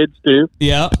for the kids too.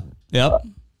 Yep.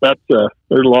 That's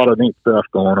there's a lot of neat stuff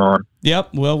going on.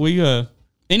 Yep. Well, we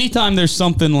anytime there's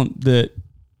something that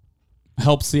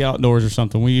helps the outdoors or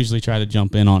something, we usually try to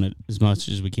jump in on it as much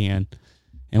as we can.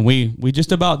 And we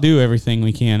just about do everything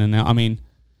we can. And now, I mean,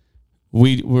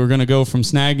 we're going to go from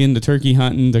snagging to turkey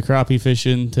hunting to crappie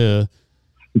fishing to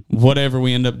whatever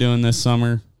we end up doing this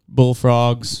summer,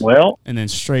 bullfrogs. Well, and then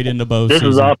straight into bow this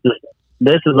season.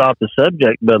 This is off the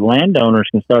subject, but landowners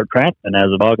can start trapping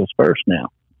as of August 1st now.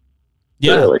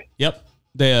 Yeah. Really? Yep.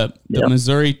 The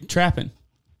Missouri trapping.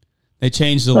 They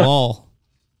changed the law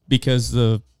because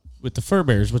with the fur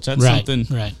bears, which that's something.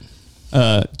 Right.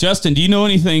 Justin, do you know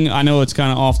anything? I know it's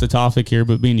kind of off the topic here,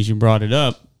 but being as you brought it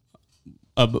up,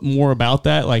 more about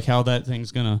that, like how that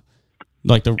thing's gonna,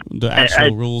 like the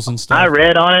actual rules and stuff. I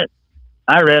read on it.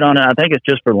 I think it's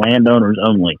just for landowners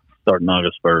only, starting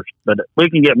August 1st. But we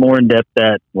can get more in depth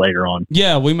that later on.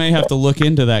 Yeah, we may have to look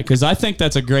into that because I think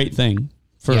that's a great thing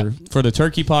for the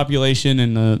turkey population,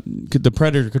 and the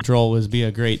predator control would be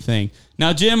a great thing.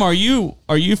 Now, Jim, are you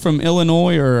from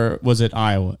Illinois or was it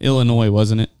Iowa? Illinois,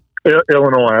 wasn't it?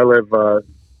 Illinois. I live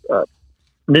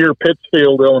near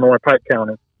Pittsfield, Illinois, Pike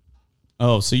County.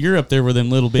 Oh, so you're up there with them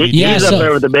little bitty. Yeah, He's up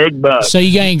there with the big bucks. So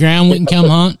you got any ground we can come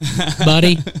hunt,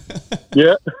 buddy?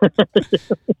 Yeah.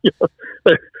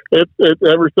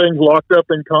 Everything's locked up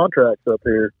in contracts up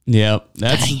here. Yeah,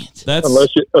 that's unless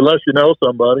you know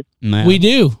somebody. Man. We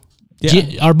do.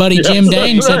 Yeah. Our buddy Jim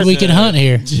Dane said we could hunt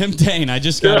here. Jim Dane, I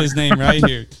just got his name right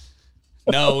here.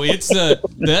 No, it's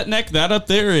that up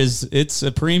there it's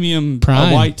a premium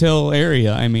whitetail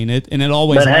area. I mean it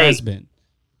always has been.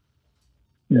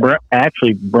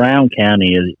 Actually, Brown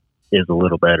County is a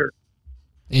little better.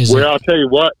 I'll tell you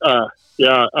what. I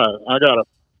got a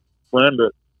friend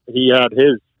that he had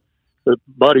his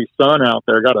buddy's son out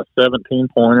there, got a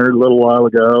 17-pointer a little while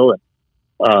ago, and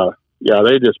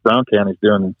Brown County's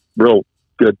doing real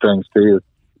good things too.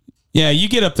 Yeah, you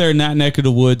get up there in that neck of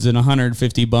the woods, and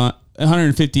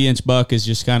 150-inch buck is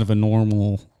just kind of a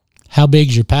normal. How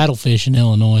big's your paddlefish in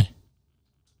Illinois?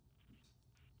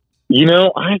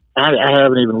 I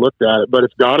haven't even looked at it, but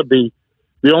it's got to be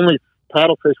the only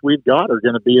paddlefish we've got are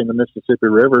going to be in the Mississippi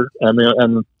River, and they're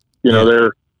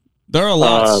a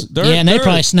lot. And they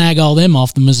probably snag all them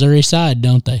off the Missouri side,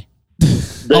 don't they?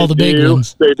 All the big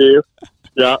ones. They do.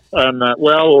 Yeah, and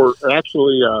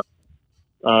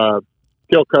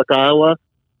Kilcook, Iowa,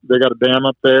 they got a dam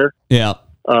up there. Yeah,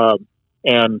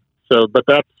 and so, but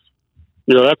that's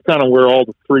kind of where all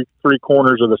the three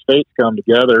corners of the states come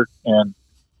together, and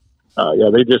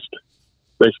they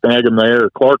snag them there.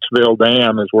 Clarksville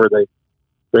Dam is where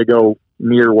they go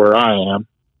near where I am.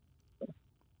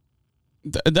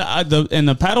 And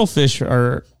the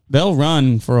paddlefish they'll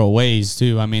run for a ways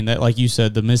too. I mean, that, like you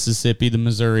said, the Mississippi, the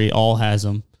Missouri, all has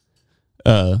them.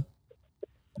 The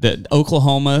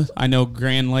Oklahoma, I know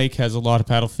Grand Lake has a lot of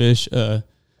paddlefish.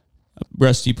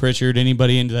 Rusty Pritchard,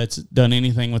 anybody that's done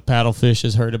anything with paddlefish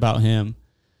has heard about him.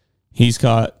 He's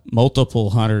caught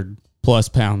multiple 100+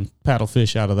 pound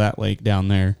paddlefish out of that lake down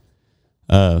there.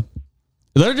 They're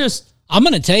just. I'm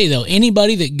going to tell you though,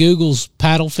 anybody that Googles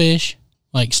paddlefish,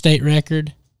 like state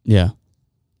record, yeah,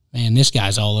 man, this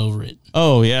guy's all over it.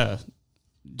 Oh yeah,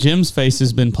 Jim's face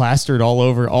has been plastered all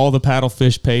over all the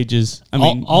paddlefish pages. I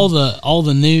mean, all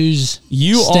the news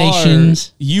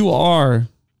stations. You are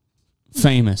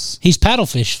famous. He's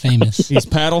paddlefish famous. He's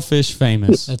paddlefish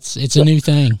famous. It's a new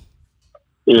thing.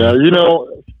 Yeah,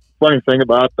 funny thing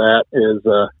about that is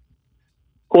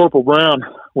Corporal Brown,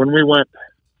 when we went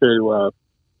to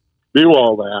do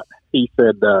all that, he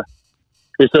said,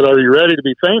 "Are you ready to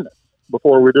be famous?"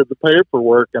 Before we did the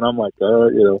paperwork, and I'm like,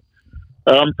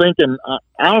 I'm thinking,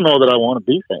 I don't know that I want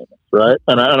to be famous, right?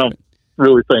 And I don't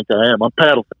really think I am. I'm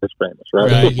paddlefish famous,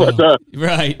 right?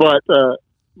 Right. Right.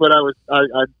 But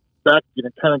I back,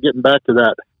 kind of getting back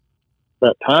to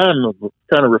that time of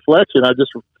kind of reflection. I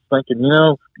just was thinking,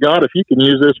 God, if you can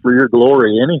use this for your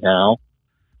glory, anyhow,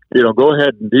 go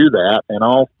ahead and do that, and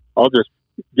I'll just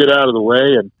get out of the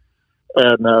way and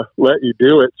let you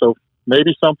do it. So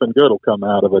maybe something good will come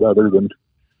out of it, other than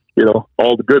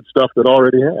all the good stuff that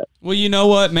already has. Well, you know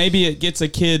what? Maybe it gets a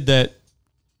kid that,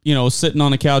 sitting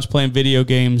on the couch playing video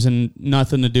games and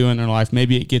nothing to do in their life.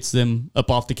 Maybe it gets them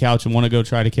up off the couch and want to go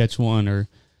try to catch one, or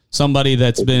somebody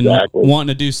that's been wanting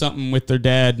to do something with their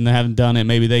dad and they haven't done it.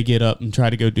 Maybe they get up and try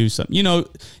to go do something.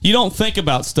 You don't think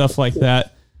about stuff like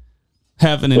that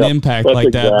having an impact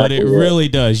like that, but it really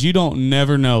does. You don't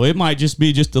never know. It might just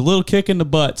be just a little kick in the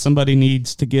butt somebody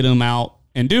needs to get them out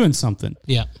and doing something.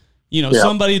 Yeah.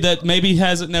 Somebody that maybe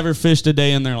hasn't never fished a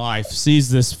day in their life sees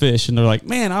this fish and they're like,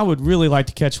 man, I would really like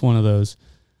to catch one of those.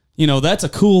 That's a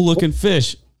cool looking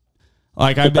fish.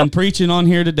 Like I've been preaching on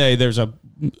here today. There's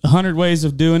 100 ways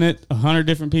of doing it, 100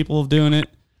 different people of doing it.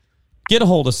 Get a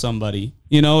hold of somebody.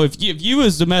 If you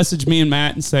was to message me and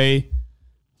Matt and say,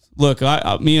 look,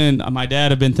 me and my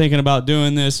dad have been thinking about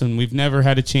doing this and we've never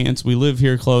had a chance. We live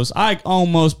here close. I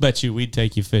almost bet you we'd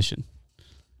take you fishing.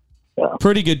 Yeah.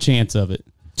 Pretty good chance of it.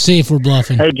 See if we're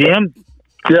bluffing. Hey, Jim.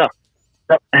 Yeah.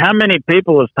 How many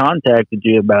people have contacted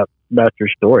you about your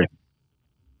story?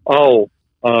 Oh,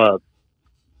 so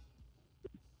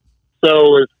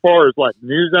as far as like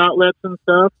news outlets and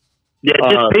stuff? Yeah,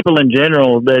 just people in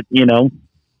general that,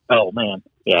 Oh, man.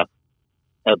 Yeah.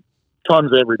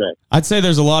 Tons every day. I'd say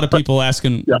there's a lot of people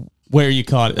asking where you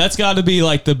caught it. That's got to be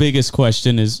like the biggest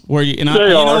question is where you. And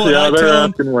they're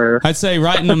asking where. I'd say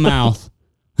right in the mouth.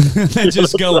 Then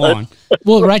just go on.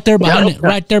 Well, right there behind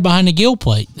the gill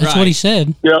plate. That's what he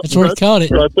said. Yeah, that's where he caught it.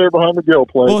 Right there behind the gill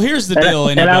plate. Well, here's the deal.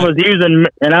 And I was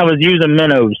using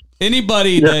minnows.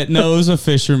 Anybody that knows a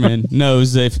fisherman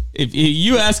knows if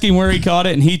you ask him where he caught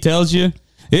it and he tells you,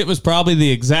 it was probably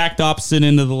the exact opposite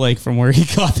end of the lake from where he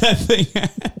caught that thing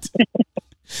at.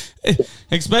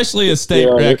 Especially a state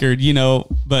record,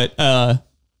 But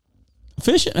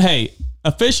fishing. Hey,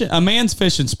 a man's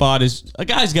fishing spot is a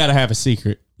guy's got to have a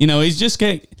secret. He's just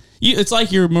can't. It's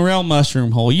like your morel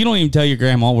mushroom hole. You don't even tell your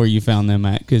grandma where you found them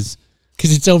at because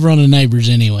it's over on the neighbors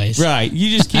anyways. Right.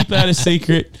 You just keep that a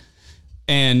secret,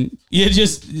 and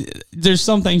there's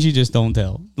some things you just don't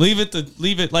tell. Leave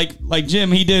it like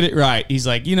Jim. He did it right. He's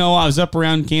like, I was up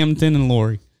around Camden and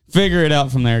Lori. Figure it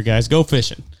out from there, guys. Go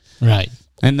fishing. Right.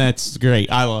 And that's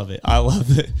great. I love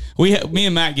it. Me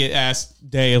and Matt get asked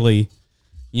daily.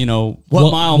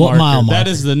 What mile marker? That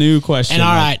is the new question. And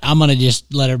all right, I'm going to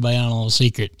just let everybody on a little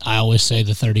secret. I always say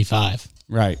the 35.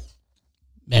 Right.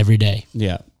 Every day.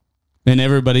 Yeah. And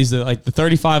everybody's like, the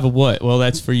 35 of what? Well,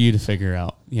 that's for you to figure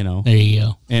out, There you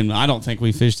go. And I don't think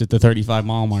we fished at the 35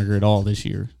 mile marker at all this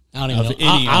year. I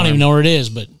don't even know where it is,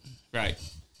 but. Right.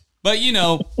 But,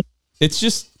 it's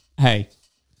just, hey,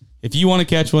 if you want to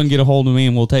catch one, get a hold of me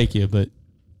and we'll take you. But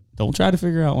don't try to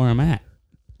figure out where I'm at.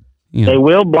 They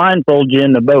will blindfold you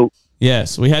in the boat.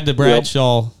 Yes, we had to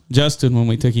Bradshaw Justin when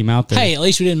we took him out there. Hey, at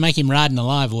least we didn't make him ride in the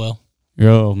live well.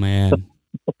 Oh man,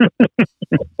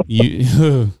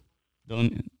 the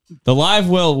live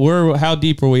well. How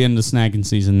deep are we into snagging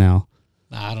season now?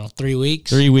 I don't know, 3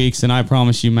 weeks. 3 weeks, and I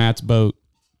promise you, Matt's boat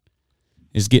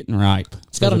is getting ripe.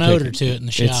 It's got an odor to it in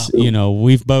the shop.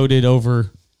 We've boated over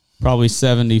probably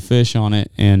 70 fish on it,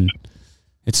 and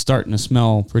it's starting to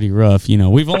smell pretty rough.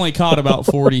 We've only caught about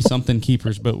 40 something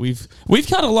keepers, but we've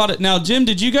caught a lot of. Now, Jim,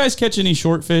 did you guys catch any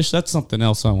short fish? That's something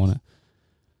else I want to.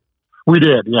 We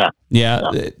did, yeah.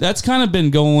 Yeah, that's kind of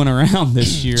been going around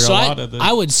this year. So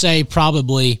I would say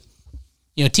probably,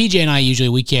 TJ and I usually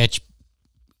we catch a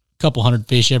couple hundred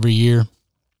fish every year.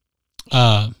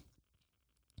 Probably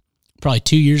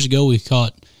 2 years ago we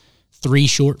caught 3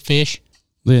 short fish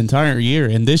the entire year,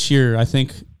 and this year I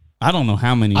think. I don't know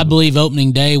how many. I believe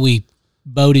opening day we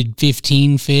boated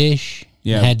 15 fish.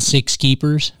 Yeah. And had 6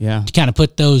 keepers. Yeah. To kind of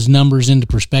put those numbers into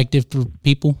perspective for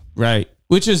people. Right.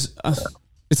 Which is,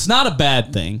 it's not a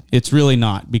bad thing. It's really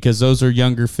not because those are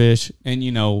younger fish and,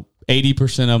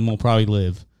 80% of them will probably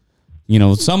live. You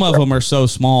know, some of them are so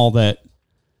small that,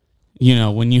 you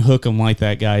know, when you hook them like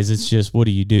that, guys, it's just, what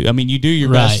do you do? I mean, you do your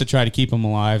best to try to keep them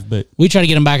alive, but we try to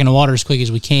get them back in the water as quick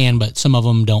as we can, but some of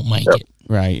them don't make it.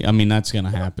 right. I mean, that's going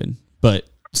to happen. But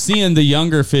seeing the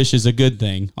younger fish is a good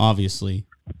thing, obviously.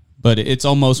 But it's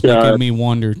almost making me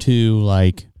wonder, too,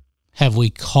 like, have we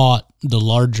caught the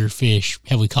larger fish?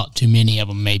 Have we caught too many of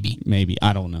them, maybe? Maybe.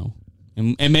 I don't know.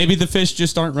 And maybe the fish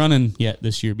just aren't running yet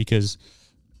this year, because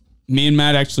me and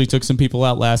Matt actually took some people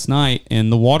out last night,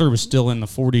 and the water was still in the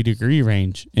 40-degree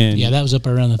range. And yeah, that was up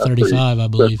around the 35, I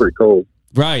believe. That's pretty cold.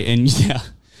 right, and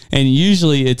and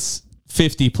usually it's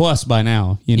 50 plus by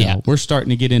now. You know, we're starting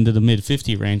to get into the mid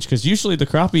 50 range, because usually the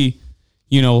crappie,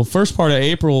 you know, first part of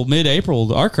April,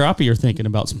 mid-April, our crappie are thinking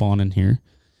about spawning here.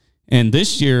 And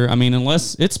this year, I mean,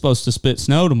 unless it's supposed to spit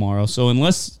snow tomorrow, so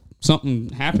unless something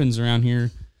happens around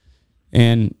here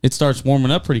and it starts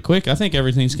warming up pretty quick, I think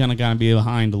everything's kind of going to be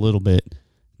behind a little bit.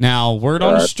 Now, word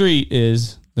on the street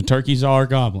is the turkeys are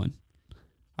gobbling.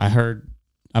 I heard,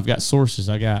 I've got sources.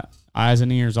 I got eyes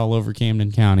and ears all over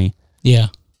Camden County. Yeah.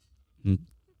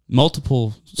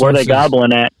 Multiple sources. Where are they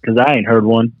gobbling at? Because I ain't heard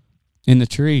one. In the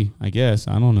tree, I guess.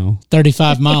 I don't know.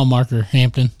 35-mile marker,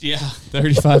 Hampton. Yeah,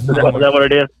 35 Is that what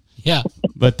it is? Yeah.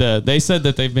 But they said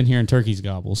that they've been hearing turkeys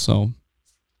gobble, so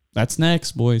that's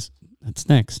next, boys. That's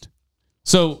next.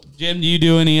 So, Jim, do you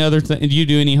do any other thing? Do you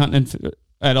do any hunting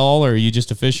at all, or are you just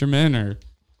a fisherman? Or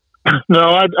No,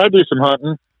 I do some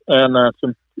hunting and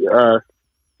some,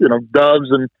 doves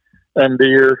and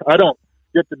deer. I don't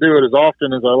get to do it as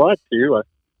often as I like to.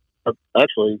 I've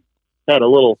actually had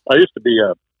I used to be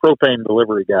a propane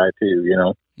delivery guy too, you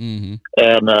know,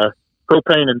 and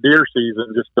propane and deer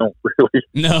season just don't really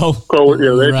they're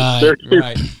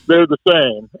the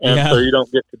same, and so you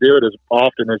don't get to do it as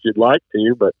often as you'd like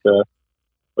to. But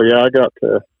yeah, I got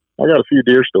a few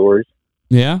deer stories.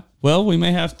 Yeah, well, we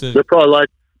may have to. They're probably like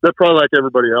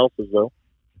everybody else's though.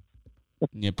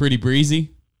 Yeah, pretty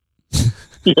breezy.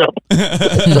 Yep.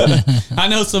 I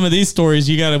know some of these stories.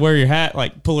 You got to wear your hat,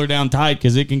 like pull her down tight,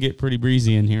 because it can get pretty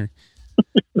breezy in here.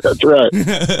 That's right.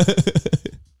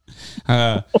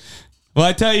 Well,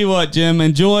 I tell you what, Jim,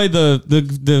 enjoy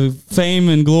the fame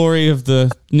and glory of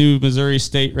the new Missouri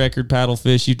State record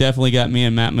paddlefish. You definitely got me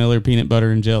and Matt Miller peanut butter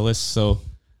and jealous. So,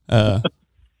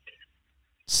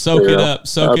 soak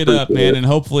it up, man, and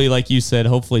hopefully, like you said,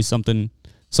 hopefully something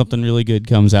really good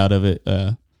comes out of it.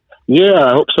 Yeah,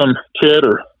 I hope some kid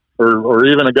or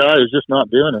even a guy who's just not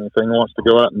doing anything wants to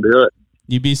go out and do it.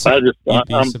 You'd be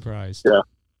surprised. Yeah,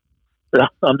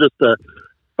 I'm just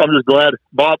glad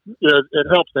Bob. It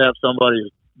helps to have somebody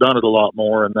who's done it a lot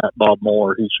more, and that Bob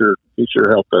Moore, he sure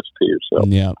helped us too. So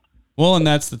yeah, well, and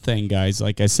that's the thing, guys.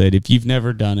 Like I said, if you've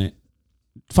never done it,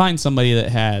 find somebody that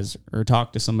has, or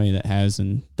talk to somebody that has,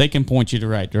 and they can point you the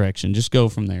right direction. Just go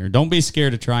from there. Don't be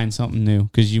scared of trying something new,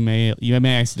 because you may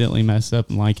accidentally mess up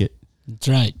and like it. That's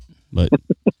right. But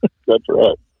that's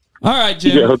right. All right,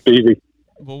 Jim. Yeah, hooked easy.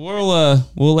 Well,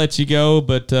 we'll let you go,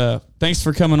 but thanks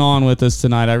for coming on with us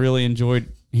tonight. I really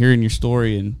enjoyed hearing your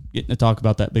story and getting to talk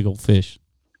about that big old fish.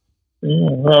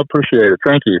 Yeah, I appreciate it.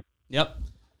 Thank you. Yep.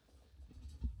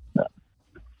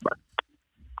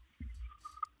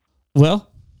 Well,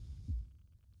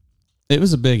 it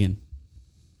was a big one.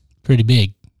 Pretty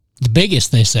big. The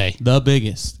biggest, they say. The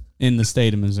biggest in the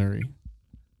state of Missouri.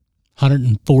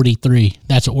 143.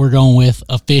 That's what we're going with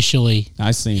officially.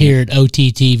 I seen here at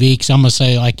OTTV, because I'm going to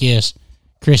say like this,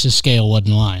 Chris's scale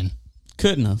wasn't lying.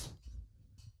 Couldn't have.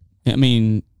 I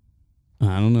mean,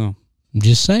 I don't know. I'm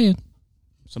just saying.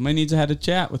 Somebody needs to have a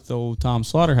chat with the old Tom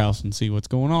Slaughterhouse and see what's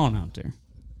going on out there.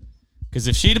 Because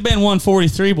if she'd have been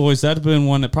 143, boys, that'd have been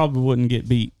one that probably wouldn't get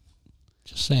beat.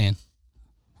 Just saying.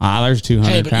 There's a 200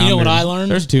 Hey, but pounder. you know what I learned?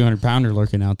 There's a 200 pounder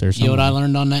lurking out there somewhere. You know what I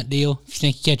learned on that deal? If you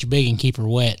think you catch a big and keep her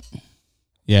wet.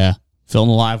 Yeah. Filling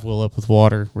the live well up with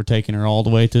water. We're taking her all the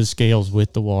way to the scales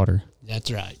with the water.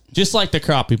 That's right. Just like the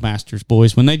crappie masters,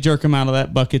 boys. When they jerk them out of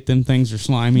that bucket, them things are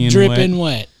slimy and dripping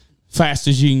wet. Fast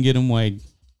as you can get them weighed.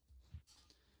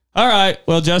 All right.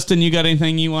 Well, Justin, you got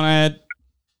anything you want to add?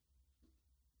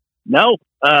 No.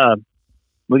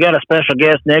 We got a special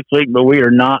guest next week, but we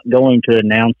are not going to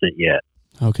announce it yet.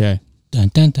 Okay. Dun,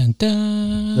 dun, dun,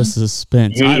 dun. This is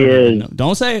suspense.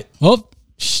 Don't say it. Oh,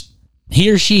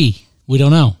 he or she. We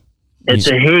don't know. It's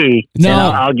a he. No,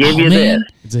 I'll give you this.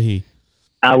 It's a he.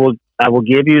 I will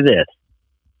give you this.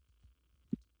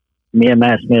 Me and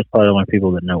Matt Smith are the only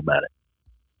people that know about it.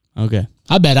 Okay.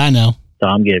 I bet I know. So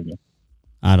I'm giving you.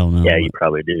 I don't know. Yeah, you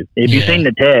probably do. If you've seen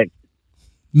the text,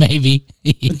 Maybe.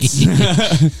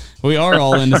 We are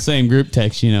all in the same group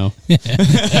text, you know.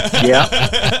 Yeah.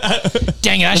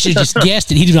 Dang it, I should have just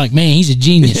guessed it. He'd be like, man, he's a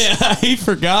genius. Yeah, he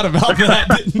forgot about that,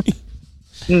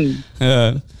 didn't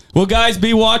he? Well, guys,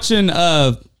 be watching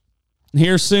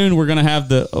here soon. We're going to have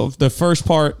the first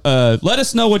part. Let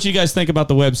us know what you guys think about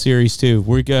the web series, too.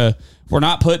 We're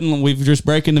just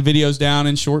breaking the videos down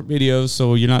in short videos,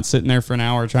 so you're not sitting there for an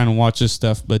hour trying to watch this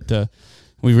stuff, but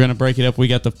we're going to break it up. We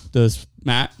got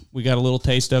Matt, we got a little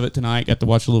taste of it tonight. Got to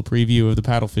watch a little preview of the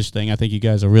paddlefish thing. I think you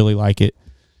guys will really like it.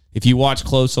 If you watch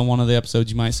close on one of the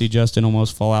episodes, you might see Justin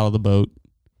almost fall out of the boat.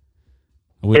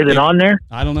 Is it on there?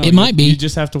 I don't know. It might be. You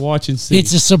just have to watch and see.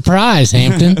 It's a surprise,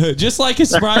 Hampton. Just like as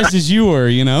surprised as you were,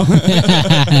 you know.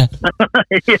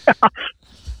 Yeah.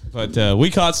 But we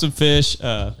caught some fish.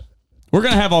 We're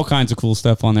gonna have all kinds of cool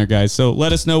stuff on there, guys. So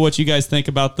let us know what you guys think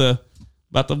about the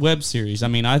web series. I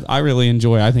mean, I really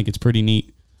enjoy it. I think it's pretty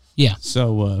neat. Yeah.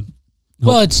 So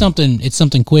well, it's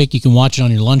something quick. You can watch it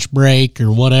on your lunch break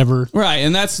or whatever. right,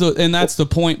 and that's the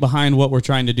point behind what we're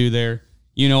trying to do there.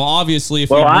 You know, obviously, if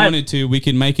we wanted to, we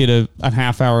could make it a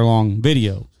half-hour long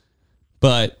video.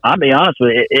 But I'll be honest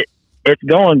with you, it's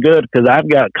going good because I've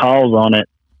got calls on it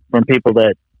from people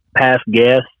that past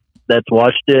guests that's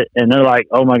watched it, and they're like,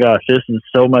 "Oh my gosh, this is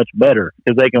so much better,"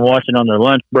 because they can watch it on their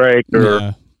lunch break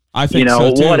or I think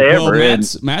so too. Well, Whatever.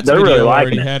 Matt's they're video really already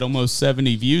liking it. had almost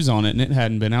 70 views on it, and it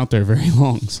hadn't been out there very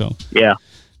long. So Yeah.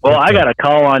 Well, I got a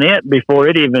call on it before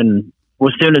it even. As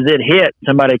soon as it hit,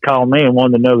 somebody called me and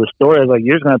wanted to know the story. I was like,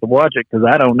 "You're just gonna have to watch it because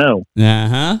I don't know."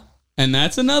 And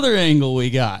that's another angle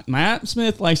we got. Matt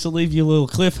Smith likes to leave you a little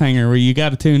cliffhanger where you got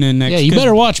to tune in next. Yeah, you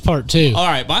better watch part 2. All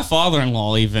right, my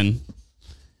father-in-law even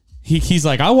he's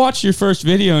like, I watched your first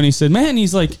video, and he said, man,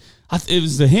 he's like, it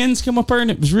was the hens come up there,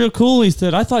 and it was real cool. He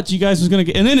said, I thought you guys was gonna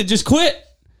get, and then it just quit.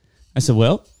 I said,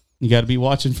 well, you got to be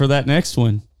watching for that next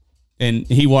one. And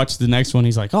he watched the next one.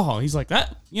 He's like,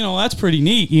 that, that's pretty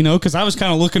neat, because I was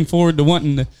kind of looking forward to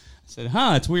wanting to. I said,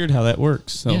 it's weird how that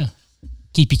works. So Yeah.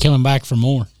 Keep you coming back for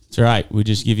more. that's right. We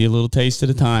just give you a little taste at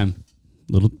a time.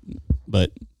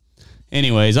 But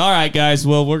anyways, all right, guys.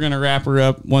 Well, we're going to wrap her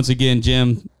up. Once again,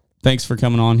 Jim, thanks for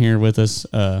coming on here with us.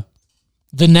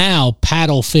 The now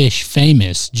paddlefish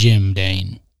famous Jim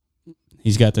Dane.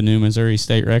 He's got the new Missouri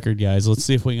state record, guys. Let's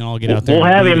see if we can all get out there. We'll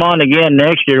have him on again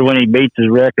next year when he beats his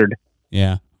record.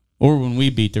 Yeah. Or when we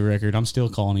beat the record. I'm still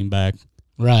calling him back.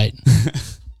 Right.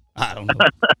 I don't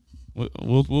know.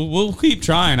 We'll keep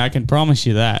trying. I can promise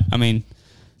you that. I mean,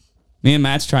 me and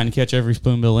Matt's trying to catch every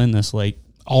spoonbill in this lake.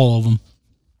 All of them.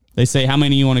 They say, how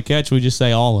many you want to catch? We just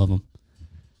say all of them.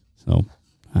 So,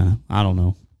 I don't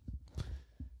know.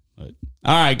 But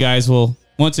all right, guys. Well,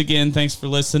 once again, thanks for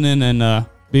listening, and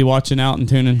be watching out and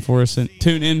tuning for us. And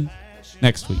tune in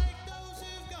next week.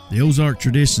 The Ozark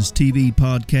Traditions TV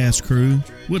podcast crew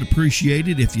would appreciate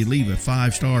it if you leave a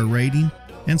 5-star rating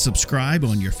and subscribe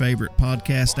on your favorite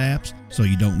podcast apps so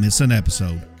you don't miss an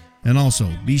episode. And also,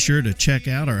 be sure to check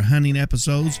out our hunting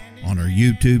episodes on our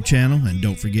YouTube channel, and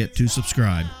don't forget to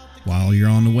subscribe. While you're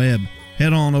on the web,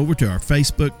 head on over to our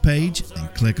Facebook page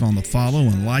and click on the follow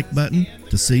and like button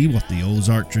to see what the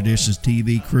Ozark Traditions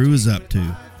TV crew is up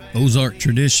to. Ozark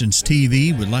Traditions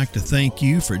TV would like to thank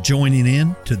you for joining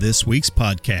in to this week's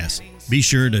podcast. Be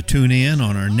sure to tune in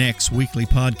on our next weekly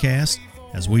podcast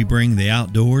as we bring the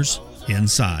outdoors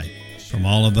inside. From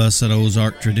all of us at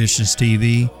Ozark Traditions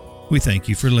TV, we thank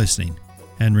you for listening.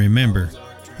 And remember,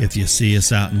 if you see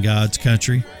us out in God's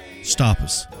country, stop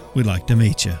us. We'd like to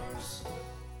meet you.